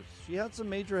issues. She had some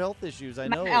major health issues. I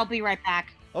know. I'll be right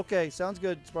back. Okay, sounds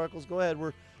good, Sparkles. Go ahead.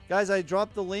 Guys, I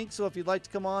dropped the link, so if you'd like to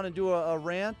come on and do a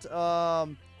rant,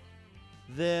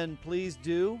 then please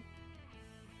do.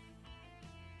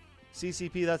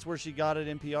 CCP, that's where she got it.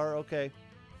 NPR. Okay.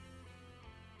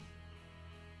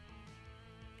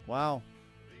 Wow.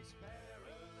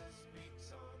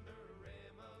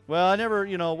 Well, I never,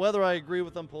 whether I agree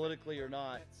with them politically or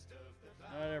not,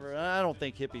 I don't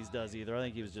think Hippies does either. I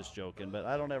think he was just joking, but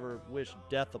I don't ever wish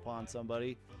death upon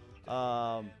somebody.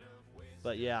 But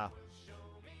yeah.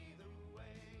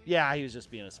 Yeah, he was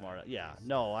just being a smart. Yeah,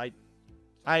 no,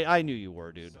 I knew you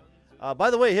were, dude. By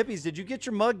the way, Hippies, did you get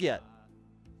your mug yet?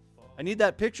 I need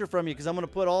that picture from you because I'm going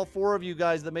to put all 4 of you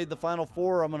guys that made the final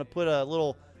 4. I'm going to put a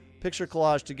little picture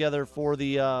collage together for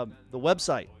the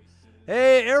website.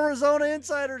 Hey, Arizona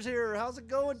Insiders here. How's it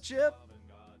going, Chip?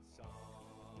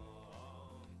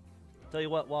 Tell you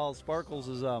what, while Sparkles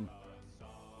is here,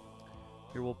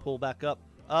 we'll pull back up.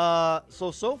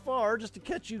 So far, just to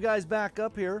catch you guys back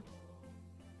up here,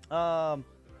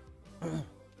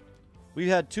 we've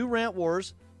had 2 rant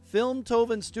wars. Film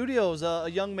Toven Studios, a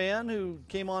young man who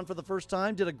came on for the first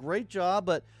time, did a great job,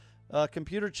 but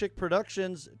Computer Chick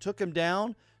Productions took him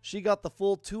down. She got the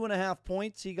full 2.5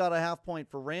 points. He got a half point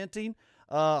for ranting.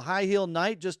 High Heel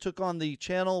Knight just took on the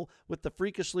channel with the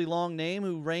freakishly long name,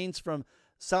 who reigns from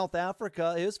South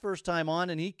Africa, his first time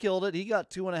on, and he killed it. He got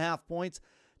 2.5 points.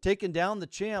 Taking down the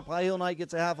champ, High Heel Knight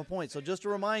gets a half a point. So just to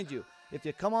remind you, if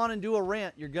you come on and do a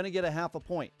rant, you're going to get a half a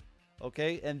point.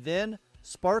 Okay? And then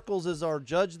Sparkles is our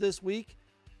judge this week.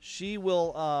 She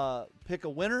will pick a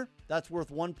winner. That's worth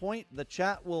 1 point. The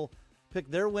chat will pick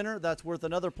their winner. That's worth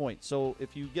another point. So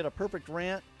if you get a perfect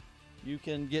rant, you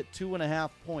can get 2.5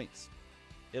 points.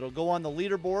 It'll go on the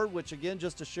leaderboard, which, again,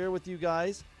 just to share with you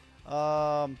guys,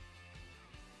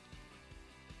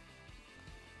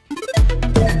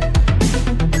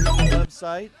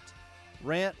 website,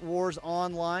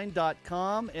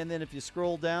 rantwarsonline.com. And then if you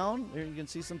scroll down, here you can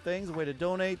see some things, a way to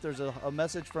donate. There's a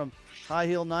message from High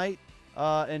Heel Knight.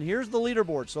 And here's the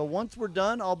leaderboard. So once we're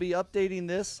done, I'll be updating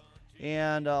this.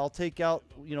 And I'll take out,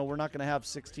 we're not going to have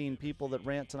 16 people that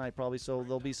rant tonight probably, so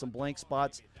there'll be some blank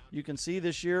spots. You can see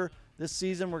this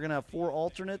season, we're going to have 4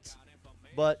 alternates.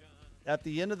 But at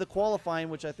the end of the qualifying,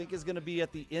 which I think is going to be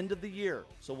at the end of the year,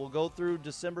 so we'll go through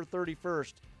December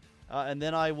 31st, and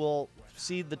then I will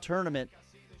seed the tournament.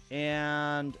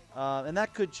 And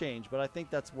that could change, but I think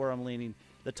that's where I'm leaning.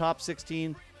 The top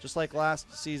 16, just like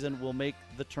last season, will make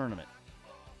the tournament.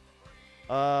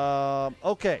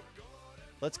 Okay.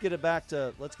 Let's get it back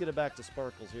to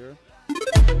Sparkles here.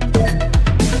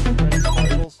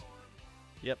 Sparkles.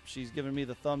 Yep, she's giving me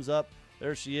the thumbs up.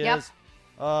 There she is. Yep.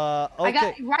 Okay. I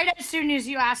got right as soon as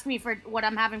you asked me for what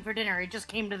I'm having for dinner. It just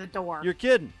came to the door. You're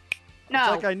kidding. No. It's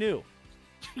like I knew.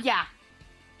 Yeah.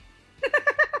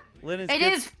 It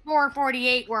is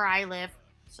 4:48 where I live.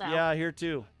 So. Yeah, here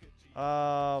too.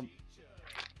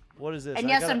 What is this? And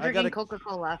yes, I'm drinking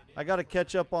Coca-Cola. I got to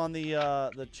catch up on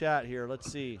the chat here.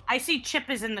 Let's see. I see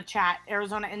Chip is in the chat.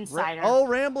 Arizona Insider.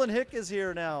 Ramblin' Hick is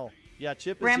here now. Yeah,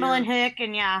 Chip is Ramblin' here. Hick,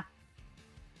 and yeah.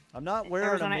 I'm not wearing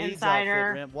Arizona a maid's Insider.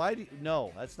 outfit. Why do you?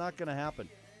 No, that's not going to happen.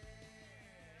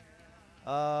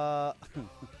 Come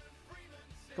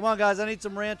on, guys. I need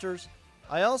some ranters.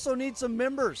 I also need some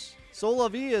members. Sola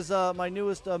V is my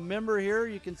newest member here.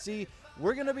 You can see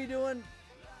we're going to be doing...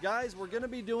 Guys, we're going to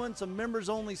be doing some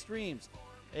members-only streams,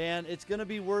 and it's going to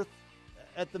be worth,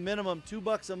 at the minimum,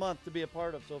 $2 a month to be a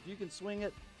part of. So if you can swing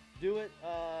it, do it.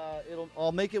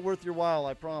 I'll make it worth your while,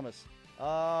 I promise.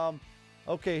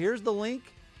 Okay, here's the link.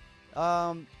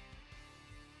 Sola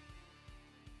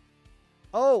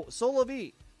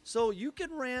V. So you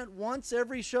can rant once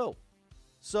every show.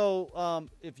 So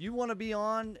if you want to be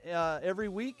on every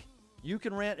week, you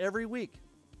can rant every week.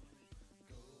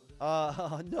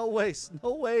 No way,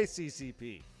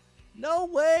 CCP. No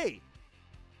way.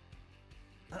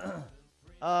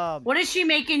 What is she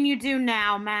making you do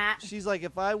now, Matt? She's like,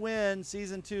 if I win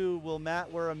season 2, will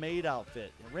Matt wear a maid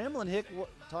outfit? Ramblin' Hick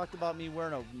talked about me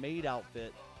wearing a maid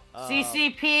outfit.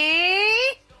 CCP?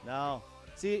 No.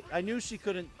 See, I knew she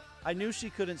couldn't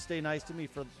stay nice to me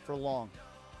for long.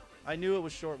 I knew it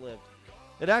was short-lived.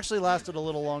 It actually lasted a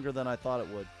little longer than I thought it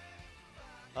would.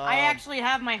 I actually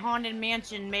have my Haunted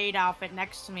Mansion maid outfit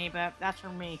next to me, but that's for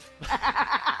me.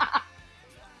 I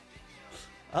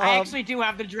actually do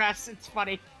have the dress. It's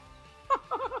funny.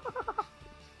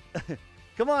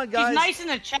 Come on, guys. She's nice in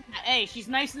the chat. Hey, she's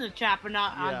nice in the chat, but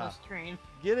not on the stream.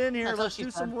 Get in here. Let's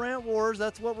do some rant wars.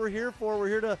 That's what we're here for. We're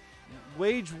here to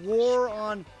wage war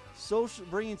on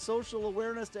bringing social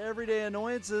awareness to everyday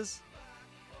annoyances.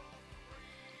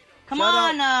 Come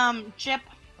on, Chip.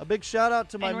 A big shout out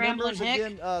to my members Hick.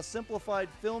 again. Simplified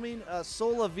Filming,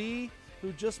 Sola V,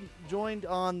 who just joined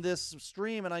on this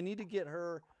stream, and I need to get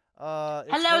her.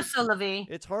 Hello, Sola V.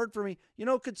 It's hard for me.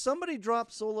 Could somebody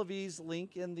drop Sola V's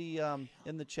link in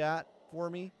the chat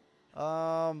for me?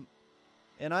 And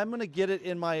I'm gonna get it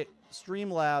in my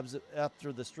Streamlabs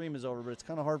after the stream is over, but it's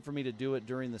kind of hard for me to do it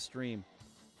during the stream,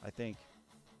 I think.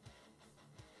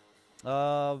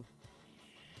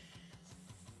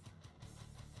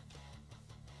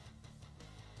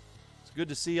 Good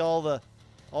to see all the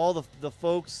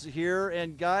folks here.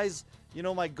 And guys,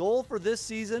 my goal for this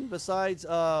season, besides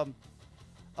I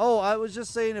was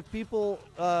just saying, if people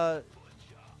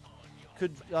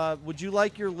would you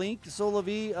like your link, Sola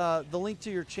V, the link to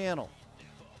your channel?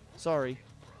 Sorry.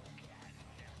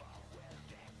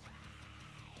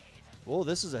 Oh,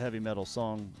 this is a heavy metal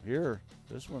song here.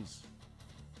 This one's...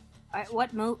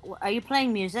 What are you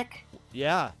playing music?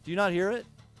 Yeah. Do you not hear it?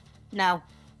 No.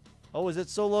 Oh, is it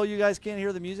so low you guys can't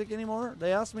hear the music anymore?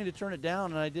 They asked me to turn it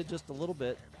down, and I did just a little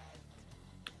bit.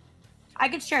 I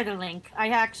could share the link. I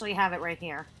actually have it right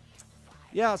here.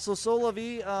 Yeah, so Sola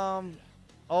V,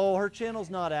 her channel's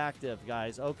not active,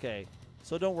 guys. Okay,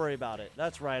 so don't worry about it.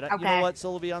 That's right. Okay. You know what,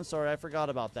 Sola V, I'm sorry. I forgot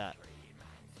about that.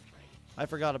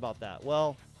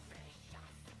 Well,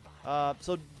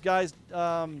 so guys,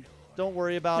 don't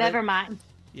worry about it. Never mind.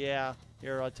 Yeah,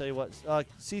 here, I'll tell you what.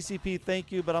 CCP,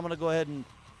 thank you, but I'm going to go ahead and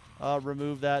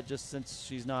remove that just since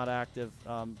she's not active.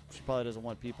 She probably doesn't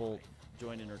want people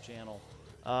joining her channel.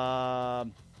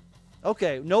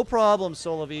 Okay, no problem,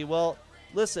 Sola V. Well,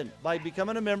 listen, by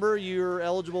becoming a member, you're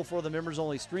eligible for the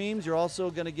members-only streams. You're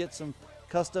also going to get some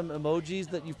custom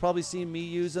emojis that you've probably seen me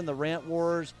using, the Rant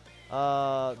Wars,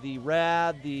 the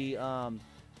RAD, the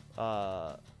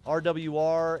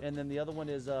RWR, and then the other one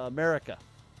is America.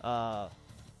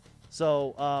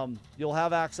 So you'll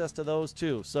have access to those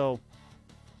too. So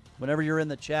whenever you're in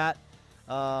the chat,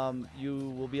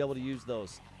 you will be able to use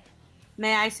those.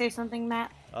 May I say something,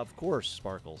 Matt? Of course,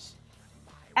 Sparkles.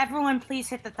 Everyone, please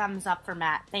hit the thumbs up for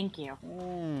Matt. Thank you.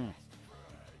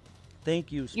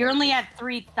 Thank you, Sparkles. You only had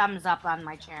 3 thumbs up on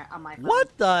my on my phone.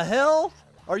 What the hell?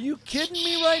 Are you kidding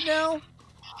me right now?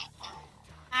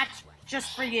 That's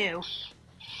just for you.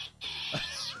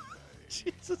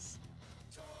 Jesus.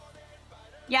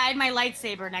 Yeah, I had my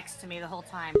lightsaber next to me the whole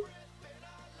time.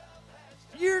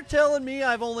 You're telling me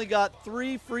I've only got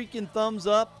 3 freaking thumbs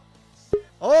up?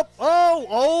 Oh,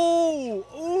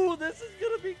 this is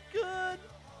going to be good.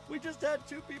 We just had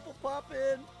 2 people pop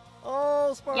in.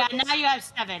 Oh, Sparkles. Yeah, now you have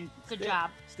 7. Good job.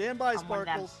 Stand by, I'm one of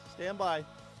them. Sparkles. Stand by.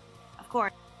 Of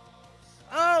course.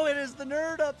 Oh, it is the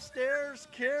nerd upstairs,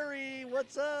 Carrie.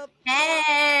 What's up?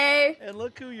 Hey! And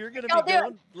look who you're going to Y'all be doing?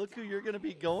 going. Look who you're going to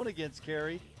be going against,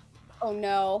 Carrie. Oh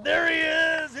no. There he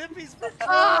is. Hippies for Trump.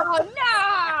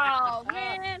 Oh no,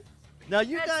 man. Now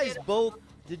you That's guys it. both.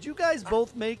 Did you guys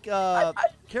both make?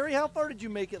 Carrie, how far did you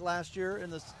make it last year?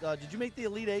 In this, did you make the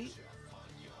Elite Eight?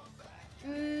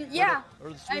 Yeah.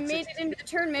 Or the I Sweet made 16? it into the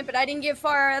tournament, but I didn't get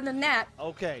far than that.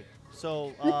 Okay,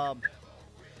 so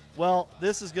well,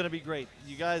 this is going to be great.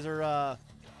 You guys are.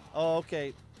 Oh,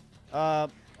 okay.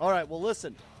 All right. Well,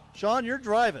 listen, Sean, you're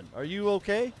driving. Are you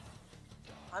okay?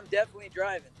 I'm definitely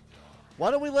driving. Why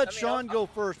don't we let I mean, Sean go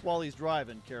first while he's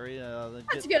driving, Carrie?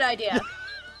 That's a good idea.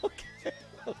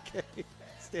 Okay.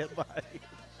 Stand by.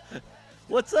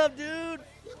 What's up, dude?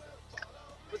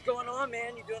 What's going on,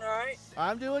 man? You doing all right?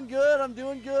 I'm doing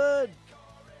good.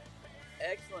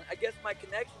 Excellent. I guess my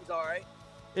connection's all right.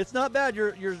 It's not bad.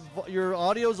 Your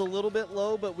audio's a little bit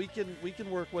low, but we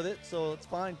can work with it, so it's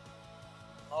fine.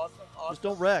 Awesome. Just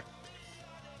don't wreck.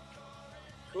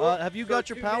 Cool. Have you So got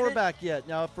your 2 power minutes? back yet?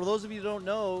 Now, for those of you who don't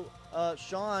know,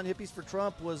 Sean, Hippies for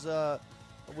Trump was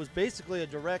basically a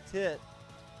direct hit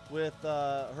with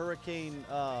Hurricane.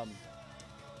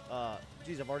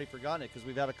 Geez, I've already forgotten it because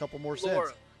we've had a couple more Laura.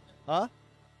 since. Huh?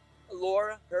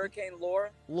 Hurricane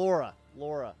Laura. Laura.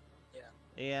 Yeah.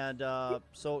 And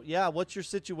so, yeah, what's your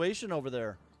situation over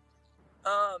there?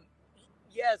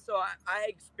 Yeah. So I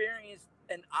experienced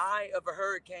an eye of a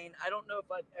hurricane. I don't know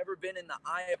if I've ever been in the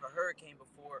eye of a hurricane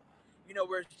before. You know,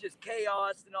 where it's just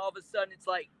chaos, and all of a sudden it's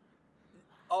like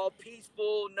all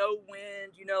peaceful, no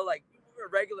wind. You know, like a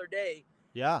regular day.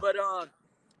 Yeah. But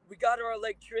we got our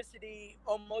electricity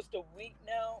almost a week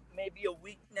now, maybe a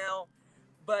week now.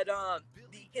 But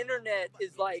the internet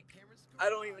is like, I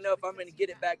don't even know if I'm going to get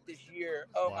it back this year.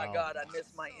 Oh Wow. my God, I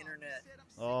miss my internet.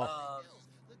 Oh.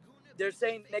 They're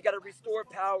saying they got to restore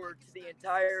power to the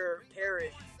entire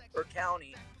parish or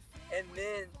county, and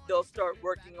then they'll start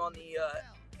working on the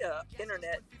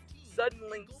internet.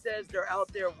 Suddenlink says they're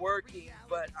out there working,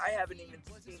 but I haven't even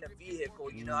seen a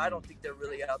vehicle. You know, I don't think they're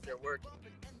really out there working.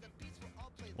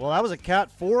 Well, that was a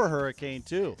Cat 4 hurricane,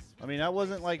 too. I mean, that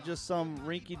wasn't like just some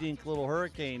rinky-dink little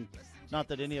hurricane. Not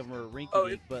that any of them are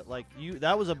rinky-dink, but like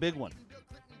that was a big one.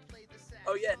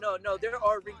 Oh yeah, no, there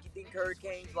are rinky-dink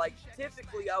hurricanes. Like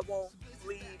typically, I won't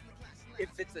leave if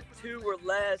it's a 2 or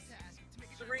less.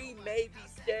 3 maybe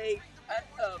stay.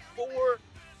 4,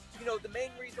 you know, the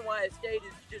main reason why I stayed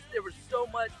is just there was so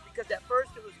much, because at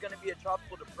first it was going to be a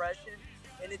tropical depression,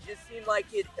 and it just seemed like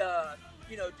it,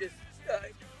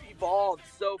 evolved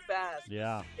so fast.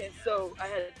 Yeah. And so I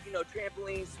had,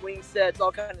 trampoline, swing sets,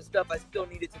 all kind of stuff I still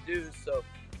needed to do. So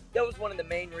that was one of the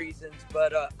main reasons.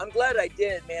 But I'm glad I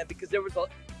did, man, because there was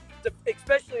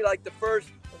especially like the first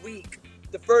week,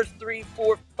 the first 3,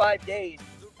 4, 5 days,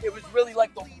 it was really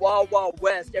like the Wild Wild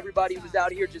West. Everybody was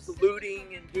out here just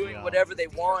looting and doing whatever they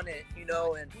wanted, and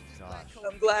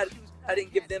I'm glad I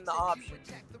didn't give them the option.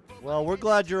 Well, we're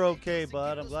glad you're okay,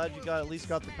 bud. I'm glad you at least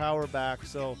got the power back.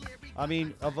 So, I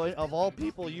mean, of all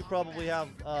people, you probably have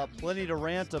plenty to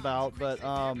rant about, but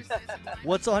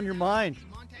what's on your mind?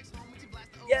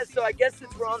 Yeah, so I guess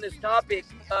since we're on this topic,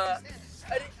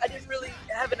 I didn't really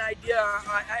have an idea.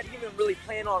 I didn't even really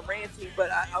plan on ranting, but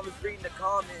I was reading the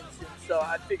comments, and so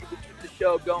I figured we'd keep the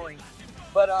show going.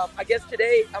 But I guess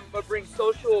today I'm going to bring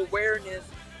social awareness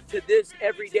to this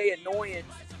everyday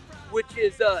annoyance, which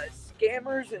is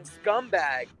scammers and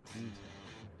scumbags.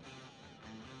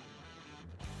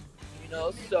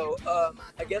 So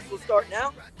I guess we'll start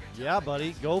now. Yeah,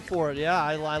 buddy, go for it. Yeah,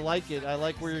 I like it. I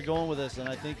like where you're going with this, and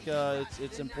I think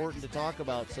it's important to talk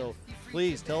about. So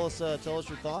please tell us your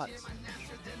thoughts.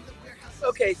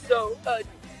 Okay, so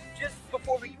just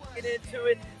before we get into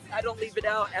it, I don't leave it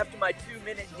out after my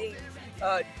 2-minute ding.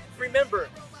 Remember,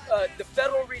 the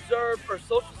Federal Reserve or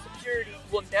Social Security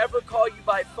will never call you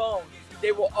by phone.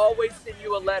 They will always send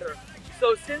you a letter.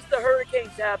 So since the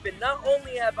hurricanes happened, not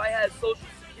only have I had Social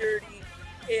Security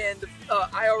and the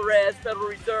IRS, Federal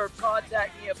Reserve,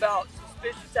 contact me about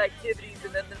suspicious activities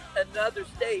in another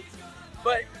state.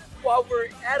 But while we're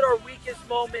at our weakest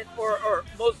moment or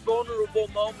most vulnerable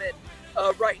moment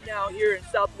right now here in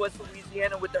Southwest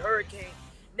Louisiana with the hurricane,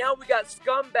 now we got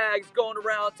scumbags going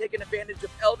around taking advantage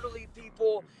of elderly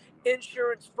people,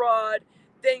 insurance fraud,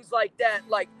 things like that.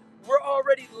 Like, we're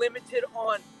already limited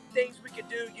on things we could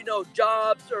do.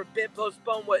 Jobs are been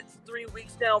postponed, 3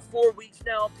 weeks now, 4 weeks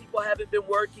now. People haven't been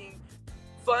working.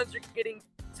 Funds are getting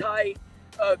tight.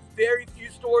 Very few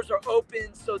stores are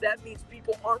open, so that means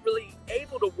people aren't really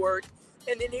able to work.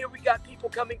 And then here we got people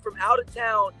coming from out of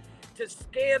town to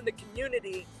scam the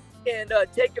community and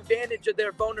take advantage of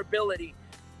their vulnerability.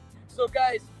 So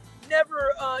guys,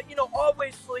 never,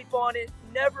 always sleep on it.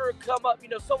 Never come up,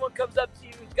 someone comes up to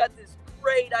you who's got this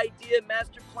great idea,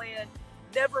 master plan.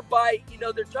 Never bite.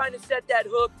 They're trying to set that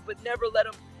hook, but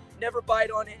never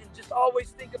bite on it, and just always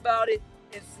think about it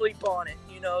and sleep on it.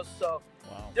 So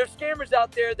Wow. There's scammers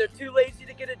out there. They're too lazy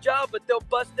to get a job, but they'll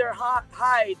bust their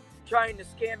hide trying to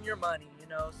scam your money.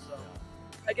 So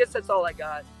I guess that's all I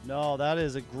got. No, that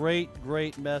is a great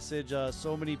message.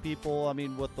 So many people,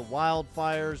 with the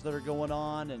wildfires that are going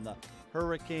on and the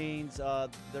hurricanes,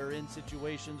 they're in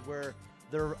situations where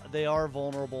they are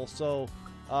vulnerable. So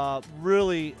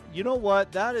really, you know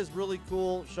what? That is really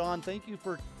cool. Sean, thank you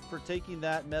for taking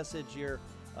that message here,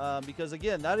 because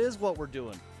again, that is what we're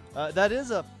doing. That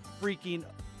is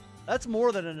that's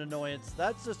more than an annoyance.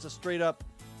 That's just a straight up,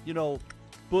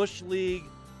 Bush League.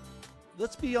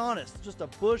 Let's be honest, just a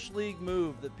Bush League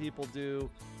move that people do,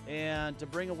 and to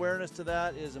bring awareness to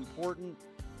that is important.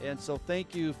 And so,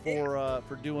 thank you for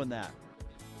doing that.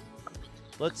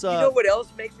 Let's. You know what else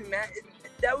makes me mad?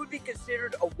 That would be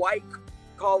considered a white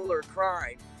collar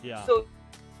crime. Yeah. So,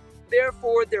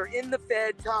 therefore, they're in the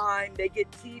Fed time. They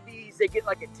get TVs. They get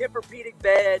like a Tempur-Pedic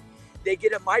bed. They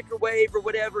get a microwave or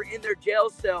whatever in their jail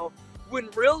cell. When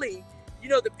really,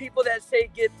 the people that say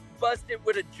get busted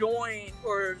with a joint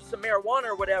or some marijuana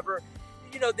or whatever,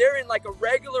 they're in like a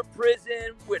regular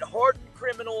prison with hardened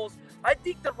criminals. I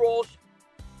think the role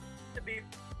should be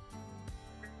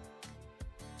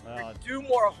do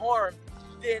more harm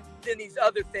than these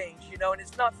other things, and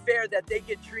it's not fair that they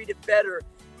get treated better.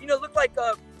 Look like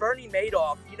Bernie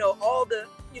Madoff, all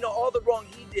the wrong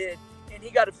he did, and he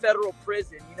got a federal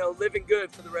prison, living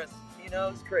good for the rest.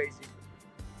 It's crazy.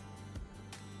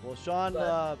 Well,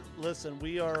 Sean, listen,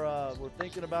 we're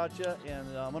thinking about you,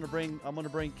 and I'm gonna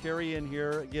bring Carrie in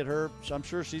here, get her. I'm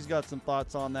sure she's got some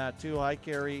thoughts on that too. Hi,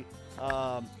 Carrie.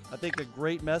 I think a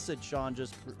great message Sean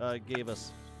just gave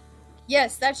us.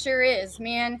 Yes, that sure is,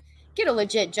 man. Get a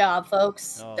legit job,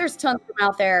 folks. Oh. There's tons of them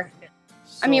out there.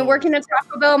 So, Working at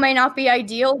Taco Bell may not be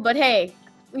ideal, but hey,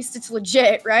 at least it's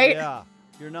legit, right? Yeah,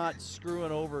 you're not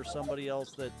screwing over somebody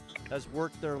else that has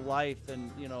worked their life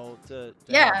and to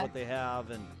have what they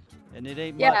have, and it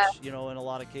ain't much. In a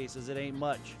lot of cases it ain't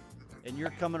much, and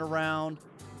you're coming around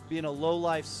being a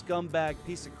low-life scumbag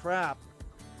piece of crap,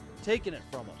 taking it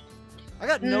from them. I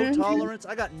got no tolerance.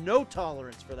 I got no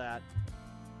tolerance for that.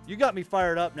 You got me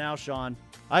fired up now, Sean.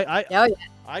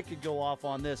 I could go off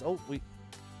on this.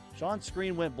 Sean's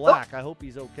screen went black. I hope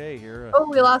he's okay here. Oh,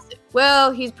 we lost it.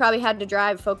 Well, he's probably had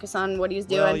to focus on what he's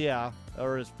doing. Well, yeah,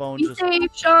 or his phone Be just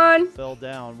safe, Sean. fell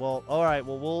down. Well, all right.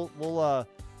 Well,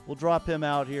 we'll drop him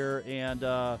out here, and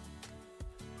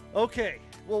okay.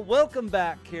 Well, welcome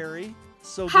back, Carrie.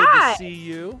 So good Hi. to see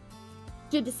you.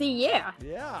 Good to see you.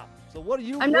 Yeah. So what do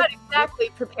you? I'm not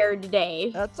exactly prepared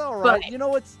today. That's all right.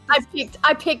 but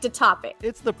I picked a topic.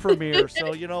 It's the premiere,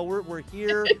 so we're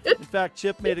here. In fact,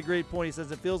 Chip made a great point. He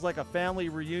says it feels like a family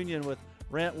reunion with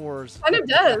Rant Wars. Kind of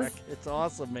does. It's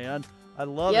awesome, man. I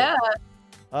love Yeah.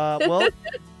 it. Well,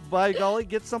 by golly,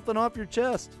 get something off your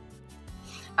chest.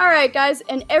 All right, guys.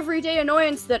 An everyday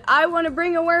annoyance that I want to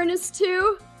bring awareness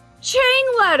to: chain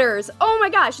letters. Oh my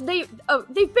gosh, they've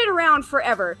been around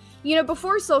forever.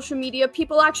 Before social media,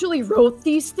 people actually wrote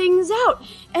these things out,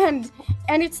 and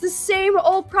it's the same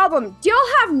old problem. Do y'all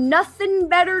have nothing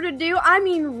better to do?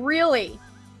 Really,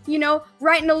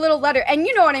 writing a little letter, and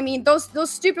you know what I mean. Those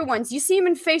stupid ones. You see them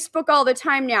in Facebook all the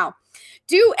time now.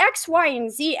 Do X, Y,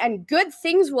 and Z, and good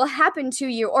things will happen to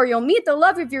you, or you'll meet the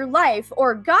love of your life,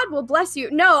 or God will bless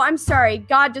you. No, I'm sorry.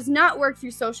 God does not work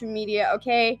through social media,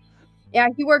 okay? Yeah,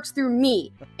 he works through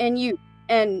me and you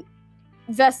and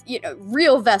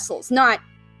real vessels, not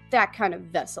that kind of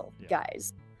vessel,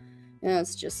 guys.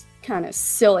 It's just kind of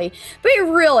silly. But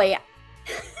really,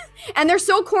 and they're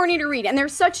so corny to read, and they're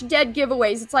such dead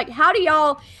giveaways. It's like, how do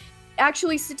y'all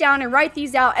actually sit down and write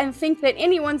these out and think that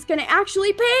anyone's going to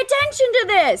actually pay attention to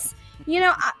this?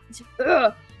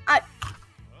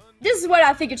 This is what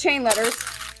I think of chain letters.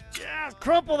 Yeah,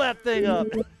 crumple that thing up.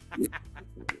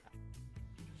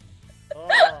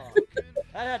 Oh,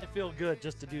 that had to feel good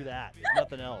just to do that. If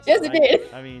nothing else. Yes, it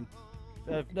did. I mean,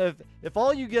 if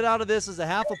all you get out of this is a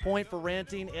half a point for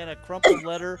ranting and a crumpled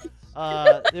letter,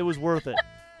 it was worth it.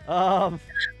 Well,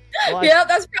 Yeah,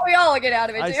 that's probably all I get out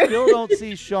of it, I too. still don't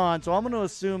see Sean, so I'm going to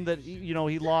assume that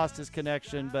he lost his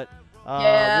connection. But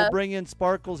Yeah. we'll bring in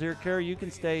Sparkles here. Carrie, you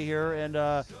can stay here.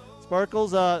 And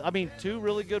Sparkles, I mean, 2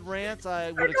 really good rants.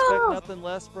 I would expect nothing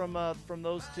less from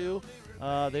those two.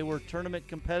 They were tournament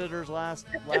competitors last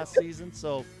season.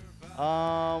 So,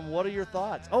 what are your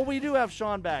thoughts? Oh, we do have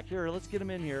Sean back here. Let's get him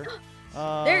in here.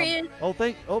 There he is. Oh,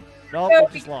 no, There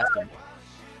we just lost him.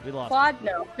 We lost him. Quad?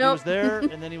 No. He was there,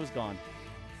 and then he was gone.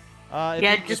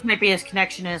 Yeah, it just might be his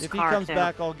connection in his If car. he comes too.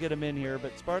 back, I'll get him in here.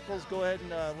 But Sparkles, go ahead and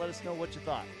let us know what you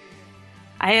thought.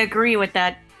 I agree with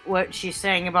that. What she's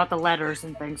saying about the letters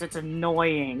and things. It's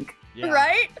annoying. Yeah.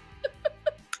 Right?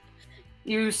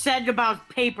 You said about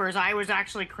papers. I was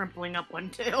actually crimpling up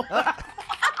one too.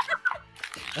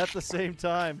 At the same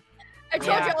time. I told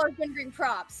Yeah. y'all I was going to bring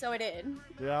props, so I did.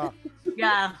 Yeah.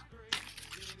 Yeah.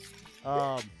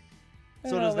 So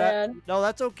Oh, does that? man. No,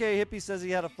 that's okay. Hippie says he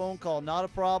had a phone call. Not a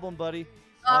problem, buddy.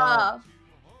 Ah.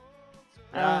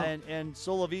 Yeah, Oh. and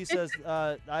Solavi says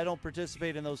I don't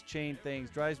participate in those chain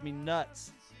things. Drives me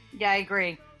nuts. Yeah, I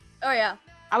agree. Oh, yeah.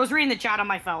 I was reading the chat on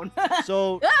my phone.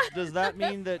 So does that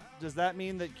mean that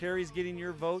Carrie's getting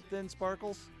your vote then,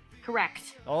 Sparkles?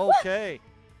 Correct. Okay.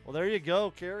 Well, there you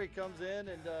go. Carrie comes in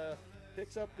and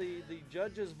picks up the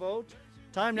judge's vote.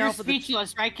 Time now You're for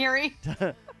speechless, right, Carrie?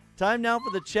 Time now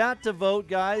for the chat to vote,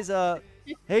 guys.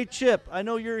 Hey, Chip, I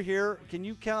know you're here. Can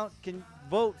you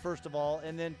vote first of all,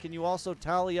 and then can you also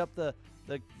tally up the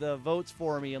votes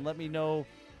for me and let me know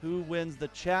who wins the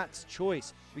chat's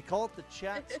choice? We call it the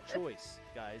chat's choice,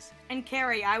 guys. And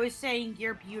Carrie, I was saying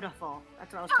you're beautiful.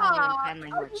 That's what I was telling you in sign Oh,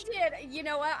 language. you did. You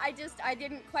know what? I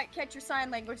didn't quite catch your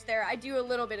sign language there. I do a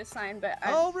little bit of sign, but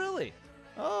Oh, really?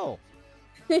 Oh.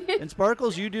 And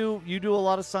Sparkles, you do a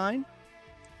lot of sign?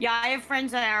 Yeah, I have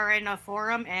friends that are in a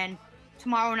forum, and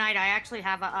tomorrow night I actually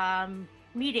have a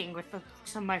meeting with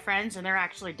some of my friends, and they're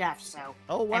actually deaf. So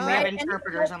Oh, wow. And we have And it's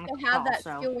interpreters nice on the to have call, that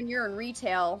so skill when you're in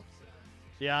retail.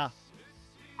 Yeah.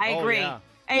 I Oh, agree. yeah.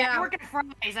 Hey, Yeah. I work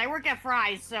at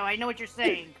Fry's, so I know what you're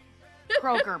saying.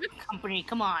 Kroger company,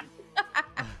 come on.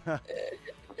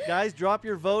 Guys, drop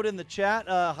your vote in the chat.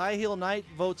 High Heel Knight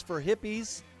votes for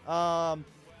hippies.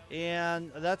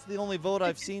 And that's the only vote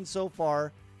I've seen so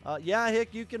far. Yeah,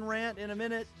 Hick, you can rant in a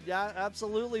minute. Yeah,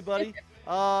 absolutely, buddy.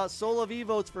 Sola V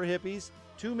votes for hippies.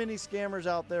 Too many scammers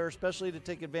out there, especially to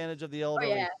take advantage of the Oh,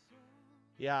 elderly. yeah.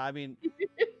 Yeah, I mean,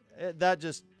 that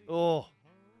just, channel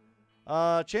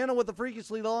with the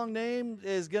freakishly long name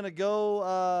is going to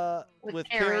go with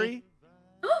Carrie.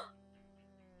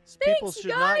 People Thanks,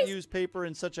 should guys. not use paper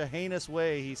in such a heinous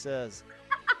way, he says.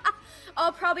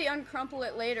 I'll probably uncrumple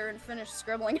it later and finish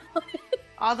scribbling on it.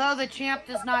 Although the champ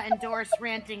does not endorse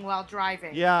ranting while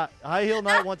driving. Yeah, High Heel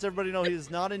Knight wants everybody to know he does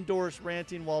not endorse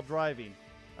ranting while driving.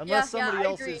 Unless Yeah, yeah, somebody I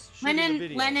else agree. is shooting the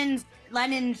video.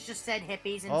 Lenon's just said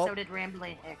hippies, and Oh. so did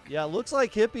Rambling Hick. Yeah, it looks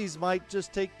like hippies might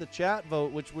just take the chat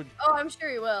vote, which would Oh, I'm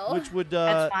sure you will. That's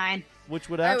fine.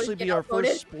 actually would be get our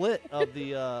outvoted. first split of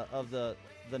the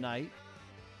night,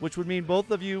 which would mean both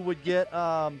of you would get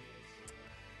a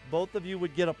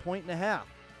point and a half.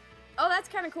 Oh, that's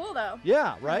kind of cool, though.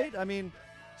 Yeah, right. I mean,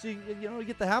 so you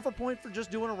get the half a point for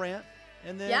just doing a rant,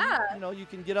 and then Yeah. you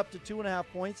can get up to 2.5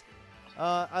 points.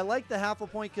 I like the half a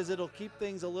point because it'll keep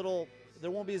things a little. There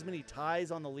won't be as many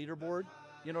ties on the leaderboard.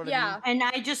 You know what Yeah. I mean?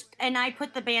 And I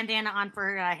put the bandana on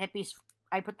for hippies.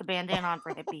 I put the bandana on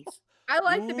for hippies. I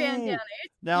like the Ooh. bandana.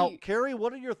 It's Now, cute. Carrie,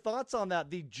 what are your thoughts on that?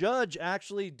 The judge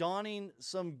actually donning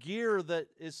some gear that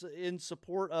is in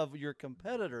support of your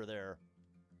competitor there.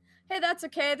 Hey, that's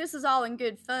okay. This is all in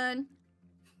good fun.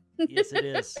 Yes, it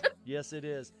is. Yes, it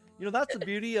is. That's the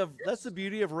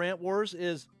beauty of Rant Wars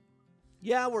is,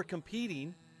 yeah, we're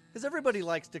competing because everybody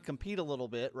likes to compete a little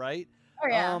bit, right? Oh,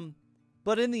 yeah.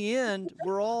 But in the end,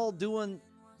 we're all doing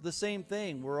the same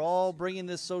thing. We're all bringing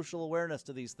this social awareness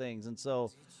to these things, and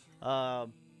so. By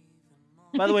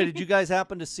the way, did you guys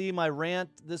happen to see my rant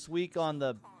this week on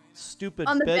the stupid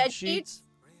On the bed bed sheets?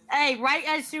 Hey, right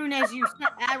as soon as you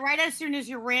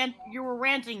were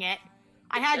ranting it,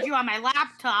 I had you on my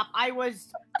laptop. I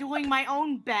was doing my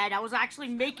own bed. I was actually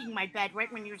making my bed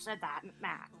right when you said that,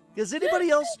 Matt. Does anybody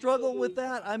else struggle with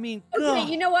that? I mean, Okay, ugh.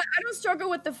 you know what? I don't struggle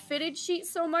with the fitted sheet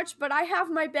so much, but I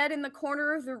have my bed in the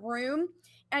corner of the room,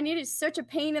 and it is such a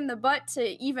pain in the butt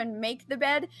to even make the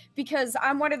bed because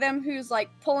I'm one of them who's like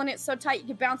pulling it so tight you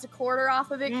can bounce a quarter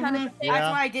off of it kind of thing.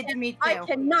 That's what I did to me too. I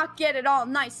cannot get it all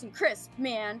nice and crisp,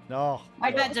 man. No.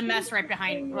 My bed's a mess right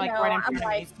behind, like right in front of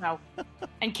me. So,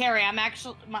 and Carrie, I'm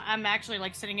actually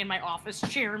like sitting in my office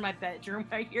chair in my bedroom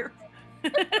right here.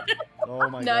 Oh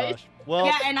my Nice. gosh. Well,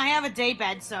 Yeah, and I have a day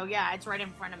bed, so yeah, it's right in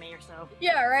front of me or so.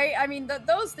 Yeah, right. I mean,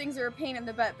 those things are a pain in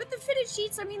the butt, but the fitted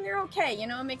sheets, I mean, they're okay. You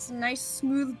know, it makes a nice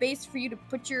smooth base for you to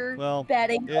put your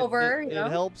bedding over. It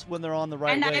helps when they're on the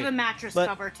right and way. I have a mattress But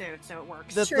cover too, so it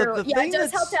works. True. Yeah, it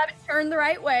does help to have it turned the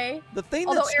right way. The thing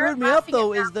Although that screwed Aaron me up laughing at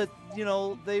though that- is that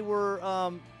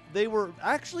they were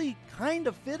actually kind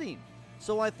of fitting.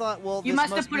 So I thought, well, You this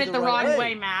must have put be it the right wrong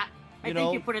way, Matt. I You think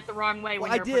know? you put it the wrong way when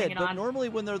Well, I you were putting did, it but on. normally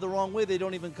when they're the wrong way, they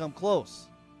don't even come close.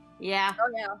 Yeah. Oh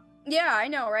yeah. Yeah, I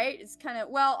know, right? It's kind of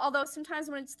although sometimes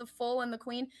when it's the full and the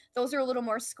queen, those are a little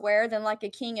more square than like a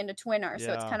king and a twin are,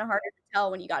 so it's Yeah. kind of harder to tell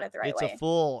when you got it the right It's way. a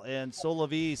full, and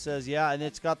Solavi says, yeah, and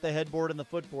it's got the headboard and the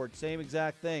footboard, same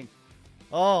exact thing.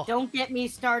 Oh, Don't get me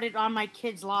started on my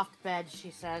kid's loft bed,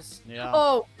 she says. yeah.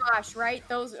 Oh gosh, right?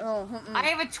 Those. I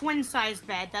have a twin size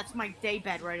bed. That's my day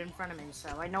bed right in front of me, so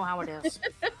I know how it is.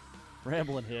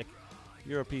 Rambling Hick.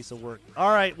 You're a piece of work.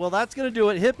 All right, well, that's going to do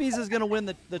it. Hippies is going to win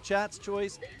the chat's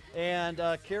choice, and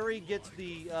Carrie gets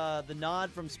the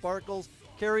nod from Sparkles.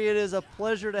 Carrie, it is a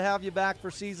pleasure to have you back for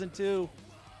Season 2.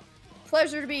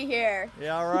 Pleasure to be here.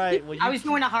 Yeah, all right. Well, I was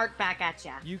doing a heart back at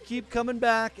ya. You keep coming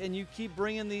back, and you keep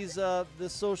bringing this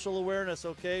social awareness,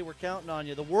 okay? We're counting on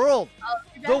you. The world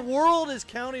is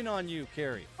counting on you,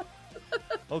 Carrie.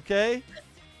 Okay?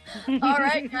 All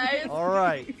right, guys. All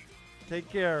right. Take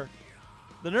care.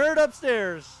 The nerd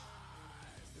upstairs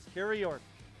is Carrie York.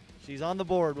 She's on the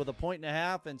board with 1.5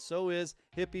 points, and so is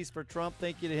Hippies for Trump.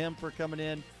 Thank you to him for coming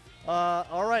in.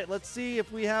 All right, let's see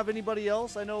if we have anybody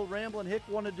else. I know Ramblin' Hick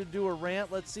wanted to do a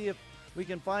rant. Let's see if we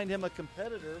can find him a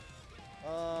competitor.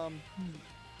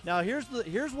 Now, here's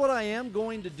what I am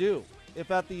going to do.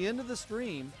 If at the end of the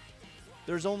stream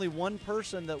there's only one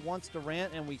person that wants to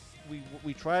rant and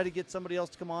we try to get somebody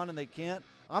else to come on and they can't,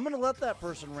 I'm going to let that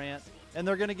person rant, and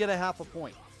they're going to get a 0.5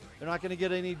 point. They're not going to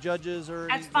get any judges or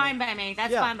That's fine by me.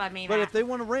 That's fine by me, But Matt. if they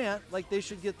want to rant, like, they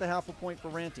should get the 0.5 point for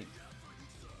ranting.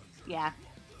 Yeah.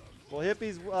 Well,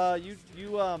 Hippies, you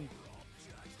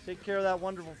take care of that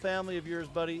wonderful family of yours,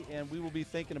 buddy, and we will be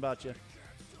thinking about you.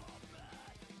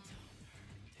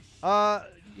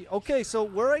 Okay, so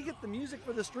where I get the music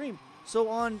for the stream. So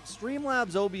on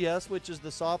Streamlabs OBS, which is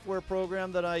the software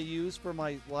program that I use for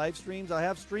my live streams, I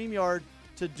have StreamYard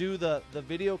to do the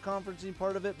video conferencing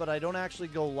part of it, but I don't actually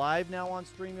go live now on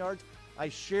StreamYard. I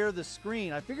share the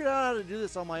screen. I figured out how to do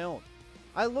this on my own.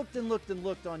 I looked and looked and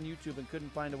looked on YouTube and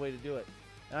couldn't find a way to do it.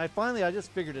 And I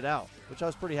just figured it out, which I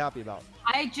was pretty happy about.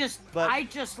 I just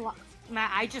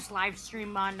live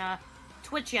streamed on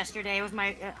Twitch yesterday. It was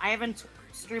I haven't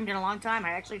streamed in a long time. I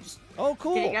actually just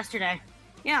cool. did it yesterday.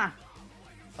 Yeah.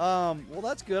 Well,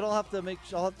 that's good. I'll have to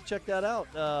check that out.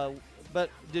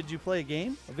 But did you play a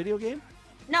video game?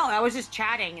 No, I was just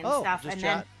chatting and stuff, just and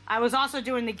chat. then I was also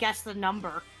doing the guess the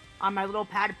number on my little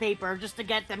pad of paper just to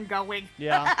get them going.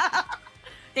 Yeah.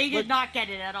 They did not get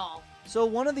it at all. So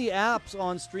one of the apps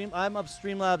on I'm a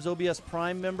Streamlabs OBS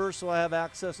Prime member, so I have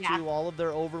access to all of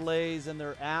their overlays and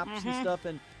their apps and stuff.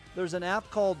 And there's an app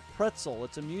called Pretzel.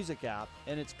 It's a music app,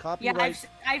 and it's copyright. Yeah,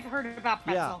 I've heard about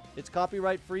Pretzel. Yeah, it's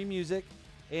copyright-free music,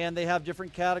 and they have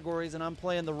different categories. And I'm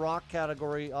playing the rock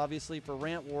category, obviously, for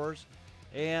Rant Wars.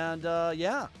 And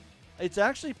it's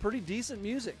actually pretty decent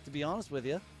music, to be honest with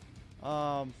you.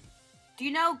 Do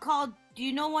you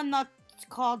know one that's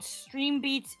called Stream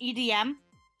Beats EDM?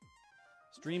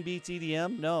 Stream Beats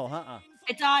EDM? No,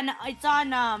 It's on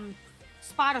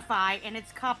Spotify, and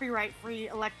it's copyright-free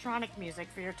electronic music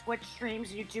for your Twitch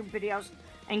streams, YouTube videos,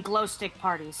 and glow stick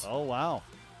parties. Oh wow,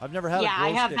 I've never had. Yeah, a I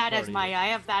have glow that stick as party. I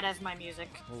have that as my music.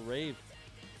 Oh, rave.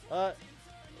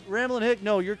 Ramblin' Hick,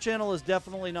 no, your channel is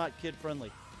definitely not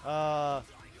kid-friendly. But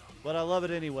I love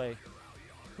it anyway.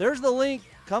 There's the link.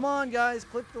 Come on, guys,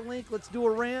 click the link. Let's do a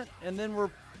rant, and then we're,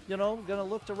 gonna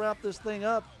look to wrap this thing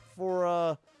up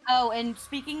for. Oh, and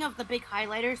speaking of the big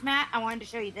highlighters, Matt, I wanted to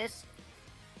show you this.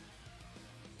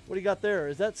 What do you got there?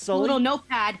 Is that A Sully? little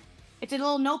notepad. It's a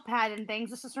little notepad and things.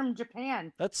 This is from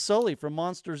Japan. That's Sully from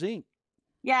Monsters Inc.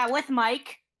 Yeah, with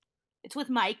Mike. It's with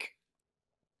Mike.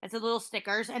 It's a little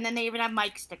stickers, and then they even have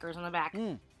Mike stickers on the back.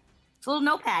 It's a little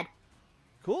notepad.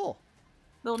 Cool.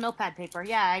 Little notepad paper.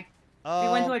 Yeah, we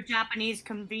went to a Japanese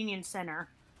convenience center,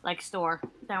 store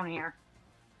down here.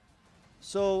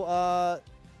 So,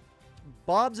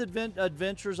 Bob's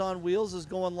Adventures on Wheels is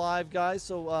going live, guys.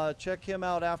 So check him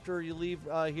out after you leave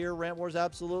here. Rant Wars,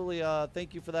 absolutely.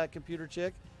 Thank you for that, Computer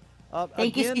Chick.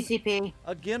 Thank you, CCP.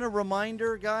 Again, a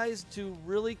reminder, guys, to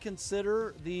really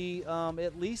consider the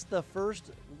at least the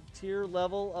first tier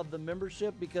level of the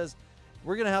membership, because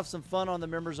we're going to have some fun on the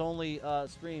members-only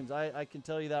streams. I can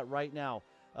tell you that right now.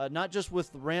 Not just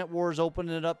with Rant Wars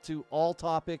opening it up to all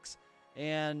topics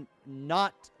and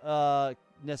not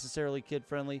necessarily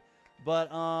kid-friendly, but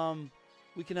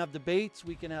we can have debates,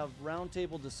 we can have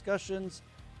roundtable discussions,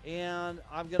 and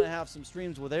I'm going to have some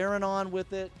streams with Aaron on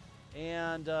with it,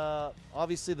 and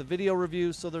obviously the video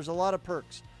review, so there's a lot of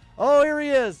perks. Oh, here he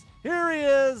is,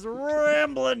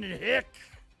 Ramblin' Hick.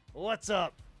 What's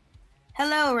up?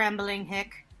 Hello, Rambling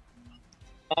Hick.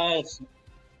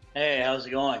 Hey, how's it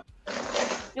going?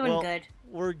 Doing good.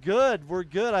 We're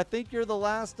good. I think you're the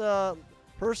last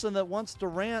person that wants to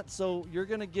rant, so you're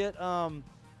going to get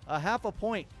a half a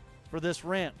point for this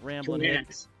rant, Ramblin' Hick.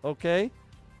 Okay?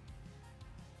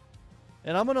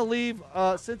 And I'm going to leave,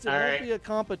 since it won't be a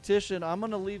competition, I'm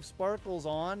going to leave Sparkles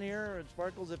on here. And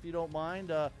Sparkles, if you don't mind.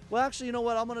 Well, actually, you know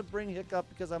what? I'm going to bring Hick up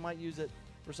because I might use it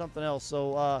for something else.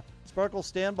 So, Sparkles,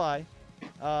 stand by,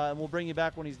 and we'll bring you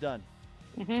back when he's done.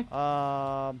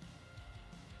 Mm-hmm.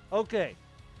 Okay.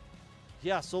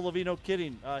 Yeah, Solovi, no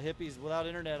kidding. Hippies without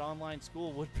internet, online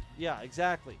school would. Yeah,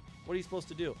 exactly. What are you supposed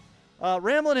to do?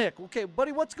 Ramblin' Hick. Okay,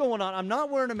 buddy, what's going on? I'm not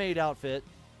wearing a maid outfit.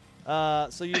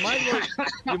 So you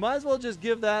might as well just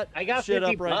give that I got shit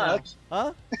 50 up right bucks.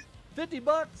 now. Huh?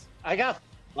 $50? I got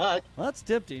bucks. Well, that's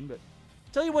tempting, but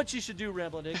tell you what you should do,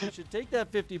 Ramblin' Hick. You should take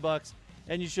that $50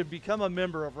 and you should become a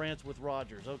member of Rants with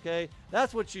Rogers, okay?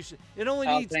 That's what you should. It only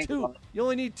needs two. You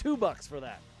only need $2 for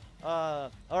that.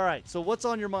 All right, so what's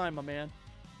on your mind, my man?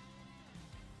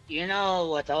 You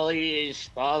know, with all these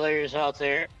fathers out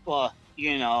there, well,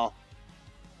 you know,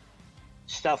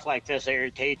 stuff like this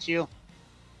irritates you.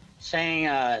 Saying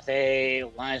they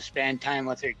want to spend time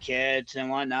with their kids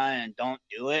and whatnot and don't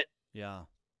do it. Yeah.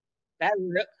 That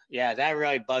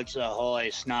really bugs the holy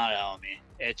snot out of me.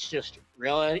 It's just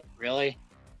really,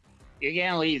 you're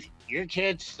gonna leave your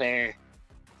kids there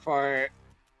for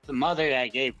the mother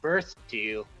that gave birth to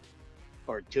you,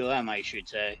 or to them, I should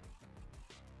say,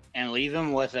 and leave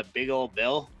them with a big old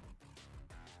bill.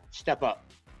 Step up.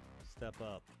 Step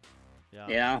up. Yeah.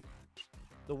 Yeah.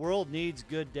 The world needs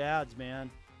good dads,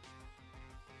 man.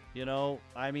 You know,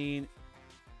 I mean,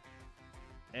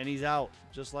 and he's out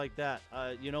just like that.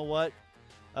 You know what?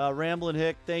 Ramblin'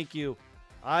 Hick, thank you.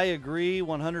 I agree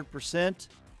 100%.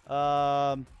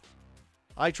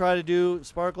 I try to do,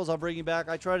 Sparkles, I'll bring you back.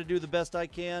 I try to do the best I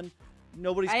can.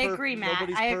 I agree, Matt.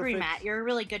 Agree, Matt. You're a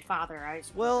really good father.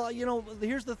 Well, you know,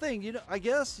 here's the thing. You know, I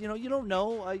guess, you know, you don't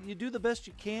know. You do the best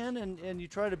you can, and you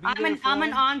try to be there for I'm an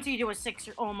him. auntie to a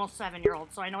almost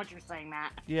 7-year-old, so I know what you're saying,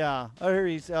 Matt. Yeah. I hear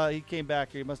he came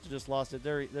back here. He must have just lost it.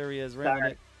 There he is.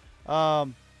 Ramblin' Hick.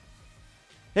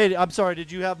 Hey, I'm sorry.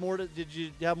 Did you have more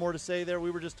to say there?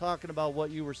 We were just talking about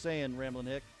what you were saying, Ramblin'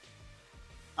 Hick.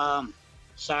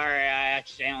 Sorry, I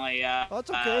accidentally That's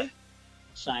okay.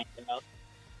 signed out.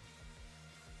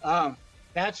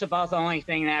 That's about the only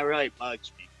thing that really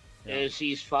bugs me. Yeah. Is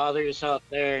these fathers out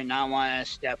there not wanting to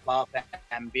step up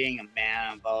and being a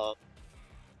man about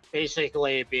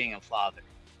basically being a father,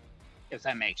 if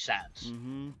that makes sense.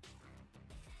 Mm-hmm.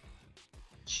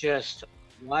 It's just,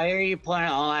 why are you putting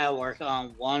all that work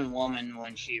on one woman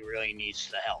when she really needs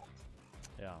the help?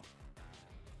 Yeah.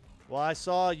 Well, I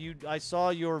saw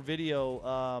your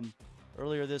video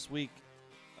earlier this week,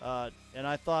 and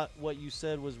I thought what you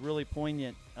said was really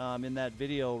poignant in that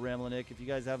video, Ramblin' Hick. If you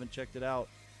guys haven't checked it out,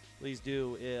 please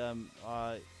do.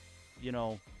 You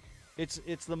know,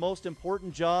 it's the most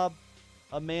important job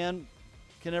a man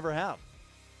can ever have.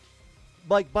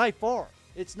 Like, by far,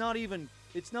 it's not even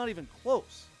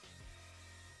close.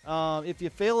 If you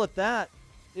fail at that,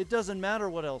 it doesn't matter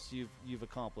what else you've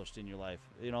accomplished in your life.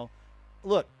 You know,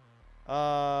 look,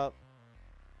 I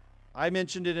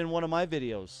mentioned it in one of my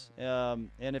videos,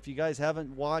 and if you guys haven't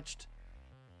watched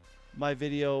my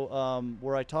video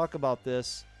where I talk about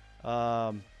this,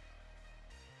 you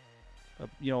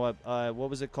know, what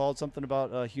was it called? Something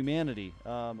about humanity,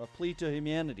 a plea to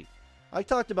humanity. I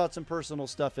talked about some personal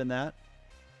stuff in that.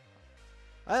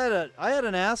 I had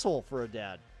an asshole for a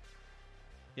dad,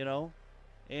 you know,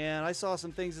 and I saw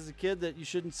some things as a kid that you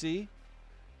shouldn't see,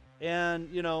 and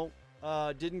you know,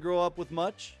 didn't grow up with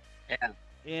much. Yeah.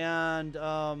 And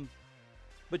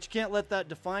but you can't let that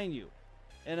define you.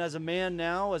 And as a man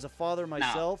now, as a father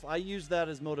myself, I use that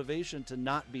as motivation to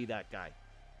not be that guy.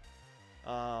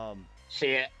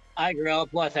 See, I grew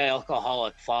up with an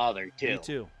alcoholic father too. Me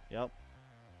too. Yep.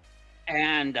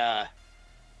 And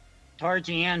towards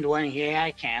the end, when he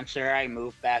had cancer, I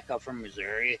moved back up from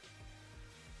Missouri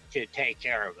to take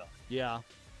care of him. Yeah.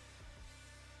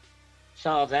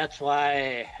 So that's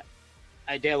why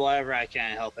I did whatever I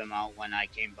can to help him out when I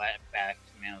came back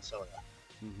to Minnesota.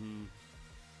 Mm-hmm.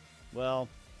 Well,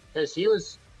 because he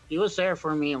was there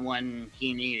for me when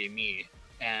he needed me,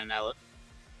 and I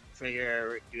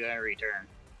figure do a return.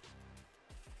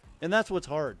 And that's what's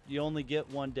hard. You only get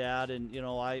one dad, and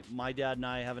my dad and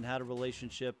I haven't had a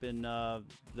relationship in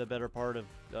the better part of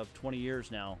 20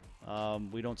 years now.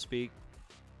 We don't speak.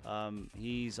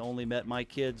 He's only met my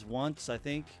kids once, I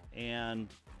think, and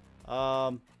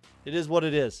it is what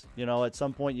it is. At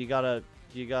some point you gotta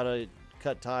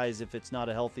cut ties if it's not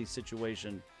a healthy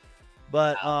situation.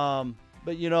 But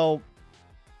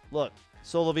look,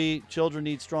 Solovi, children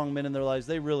need strong men in their lives.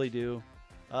 They really do.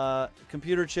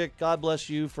 Computer Chick, God bless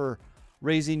you for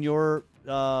raising your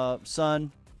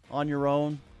son on your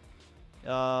own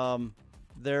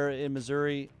there in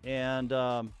Missouri. And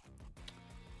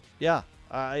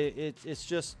it's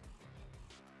just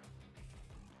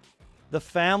the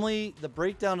family, the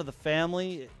breakdown of the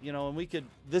family, and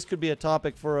this could be a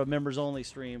topic for a members only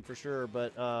stream for sure.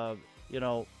 But,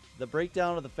 the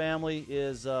breakdown of the family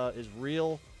is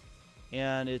real,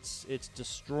 and it's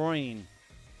destroying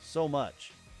so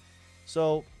much.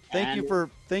 So thank you for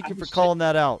calling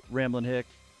that out, Ramblin' Hick.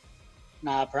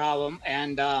 Not a problem.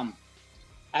 And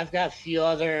I've got a few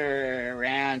other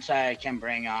rants I can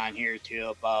bring on here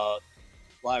too about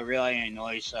what really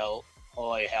annoys the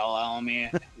holy hell out of me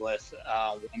with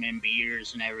women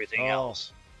beaters and everything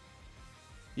else.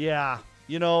 Yeah,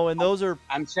 and those are.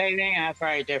 I'm saving that for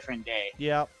a different day.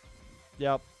 Yep.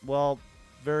 Well,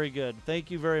 very good. Thank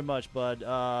you very much, bud.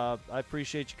 I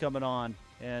appreciate you coming on.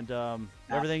 And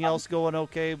everything else going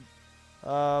okay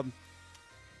there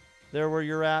where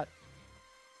you're at?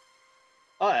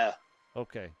 Oh, yeah.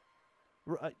 Okay.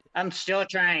 I'm still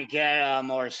trying to get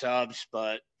more subs,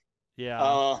 but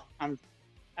yeah,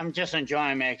 I'm just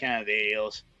enjoying making the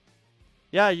videos.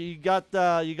 Yeah, you got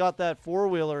that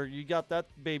four-wheeler. You got that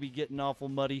baby getting awful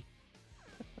muddy.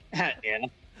 Yeah.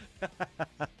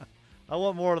 I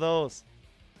want more of those.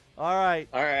 All right,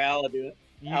 I'll do it.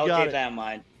 I'll keep that in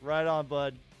mind. Right on,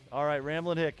 bud. All right,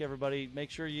 Ramblin' Hick, everybody.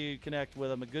 Make sure you connect with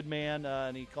him. A good man,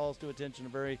 and he calls to attention a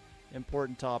very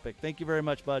important topic. Thank you very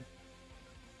much, bud.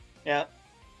 Yeah.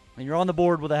 And you're on the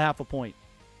board with a half a point.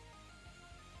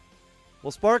 Well,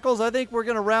 Sparkles, I think we're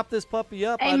going to wrap this puppy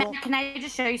up. Hey, Matt, can I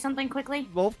just show you something quickly?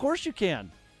 Well, of course you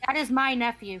can. That is my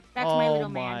nephew. That's my little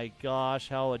man. Oh, my gosh.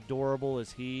 How adorable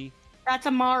is he? That's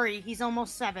Amari. He's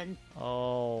almost 7.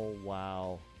 Oh,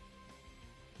 wow.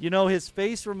 His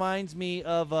face reminds me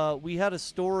of we had a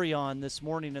story on this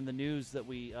morning in the news that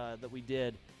we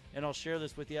did, and I'll share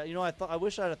this with you. I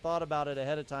wish I'd have thought about it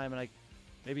ahead of time, and I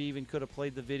maybe even could have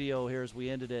played the video here as we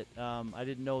ended it. I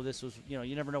didn't know this was,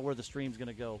 you never know where the stream's going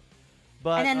to go.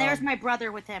 But and then there's my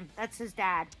brother with him. That's his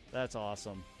dad. That's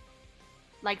awesome.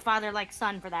 Like father, like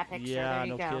son for that picture. Yeah, there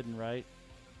you go. kidding, right?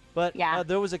 But yeah.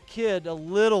 There was a kid, a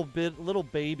little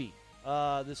baby.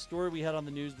 The story we had on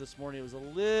the news this morning, it was a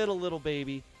little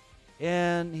baby,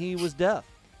 and he was deaf.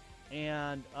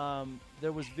 And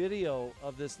there was video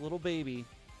of this little baby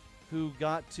who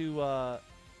got to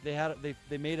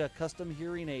they made a custom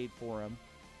hearing aid for him,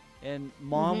 and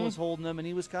mom was holding him, and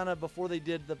he was kind of, before they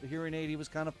did the hearing aid, he was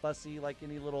kind of fussy like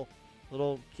any little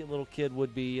kid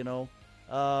would be,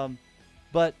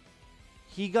 but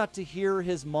he got to hear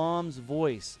his mom's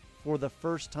voice for the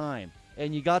first time,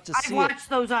 and you got to see it. I watched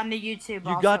those on the YouTube.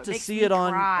 You got to see it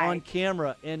on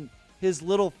camera, and his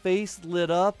little face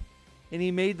lit up, and he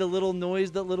made the little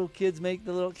noise that little kids make,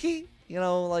 the little key,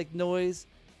 like noise.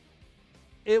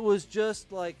 It was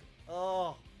just like,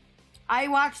 oh. I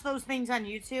watch those things on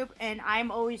YouTube, and I'm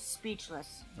always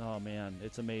speechless. Oh, man,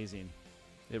 it's amazing.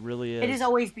 It really is. It is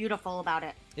always beautiful about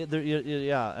it.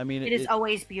 Yeah, I mean. It is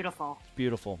always beautiful. It's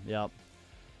beautiful, yeah.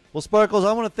 Well, Sparkles,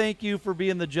 I want to thank you for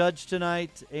being the judge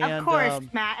tonight. And, of course,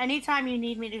 Matt. Anytime you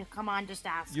need me to come on, just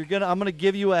ask. I'm gonna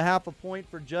give you a half a point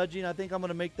for judging. I think I'm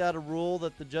gonna make that a rule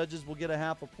that the judges will get a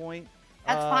half a point.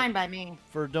 That's fine by me.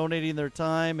 For donating their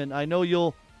time, and I know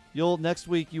you'll next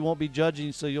week you won't be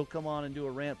judging, so you'll come on and do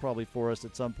a rant probably for us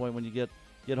at some point when you get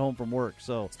home from work.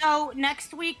 So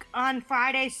next week on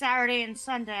Friday, Saturday, and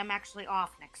Sunday, I'm actually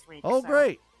off next week. Oh,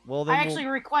 great. Well, then I actually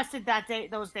requested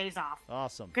those days off.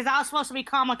 Awesome. Because I was supposed to be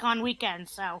Comic-Con weekend,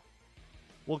 so.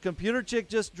 Well, Computer Chick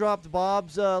just dropped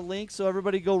Bob's link, so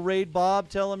everybody go raid Bob.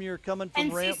 Tell him you're coming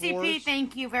from Rant CCP, Wars.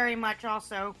 thank you very much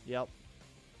also. Yep.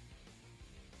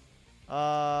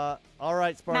 All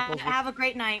right, Sparkles. Have a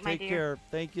great night, my dear. Take care.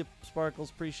 Thank you, Sparkles.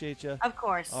 Appreciate you. Of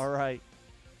course. All right.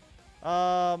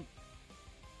 Oh,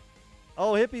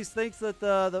 Hippies thinks that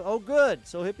oh, good.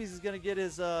 So Hippies is going to get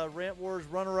his Rant Wars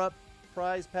runner-up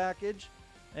prize package.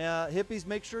 Hippies,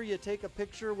 make sure you take a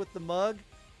picture with the mug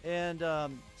and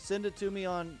send it to me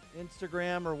on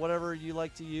Instagram or whatever you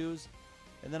like to use.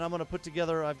 And then I'm going to put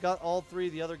together, I've got all three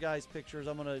of the other guys' pictures.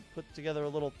 I'm going to put together a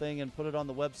little thing and put it on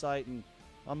the website and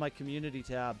on my community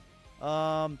tab.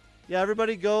 Yeah,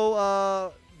 everybody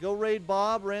go raid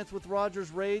Bob. Rants with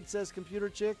Rogers raid, says Computer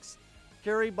Chicks.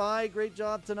 Carrie, bye. Great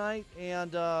job tonight.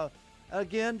 And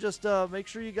again, just make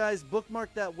sure you guys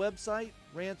bookmark that website,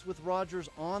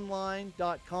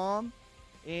 rantswithrogersonline.com.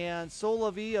 And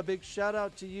Sola V, a big shout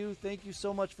out to you. Thank you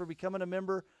so much for becoming a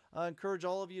member. I encourage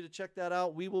all of you to check that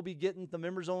out. We will be getting the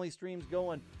members only streams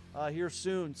going here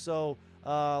soon. So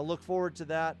look forward to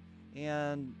that.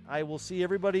 And I will see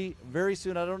everybody very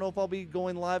soon. I don't know if I'll be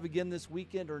going live again this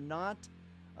weekend or not.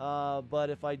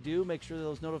 But if I do, make sure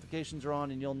those notifications are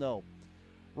on and you'll know.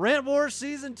 Rant Wars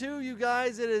Season 2, you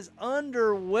guys, it is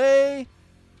underway.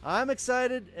 I'm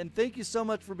excited, and thank you so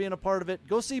much for being a part of it.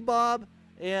 Go see Bob,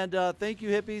 and thank you,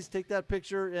 Hippies. Take that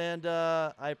picture, and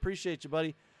I appreciate you,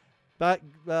 buddy. But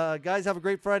guys, have a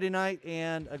great Friday night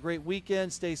and a great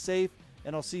weekend. Stay safe,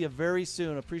 and I'll see you very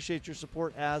soon. Appreciate your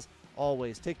support as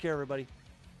always. Take care, everybody.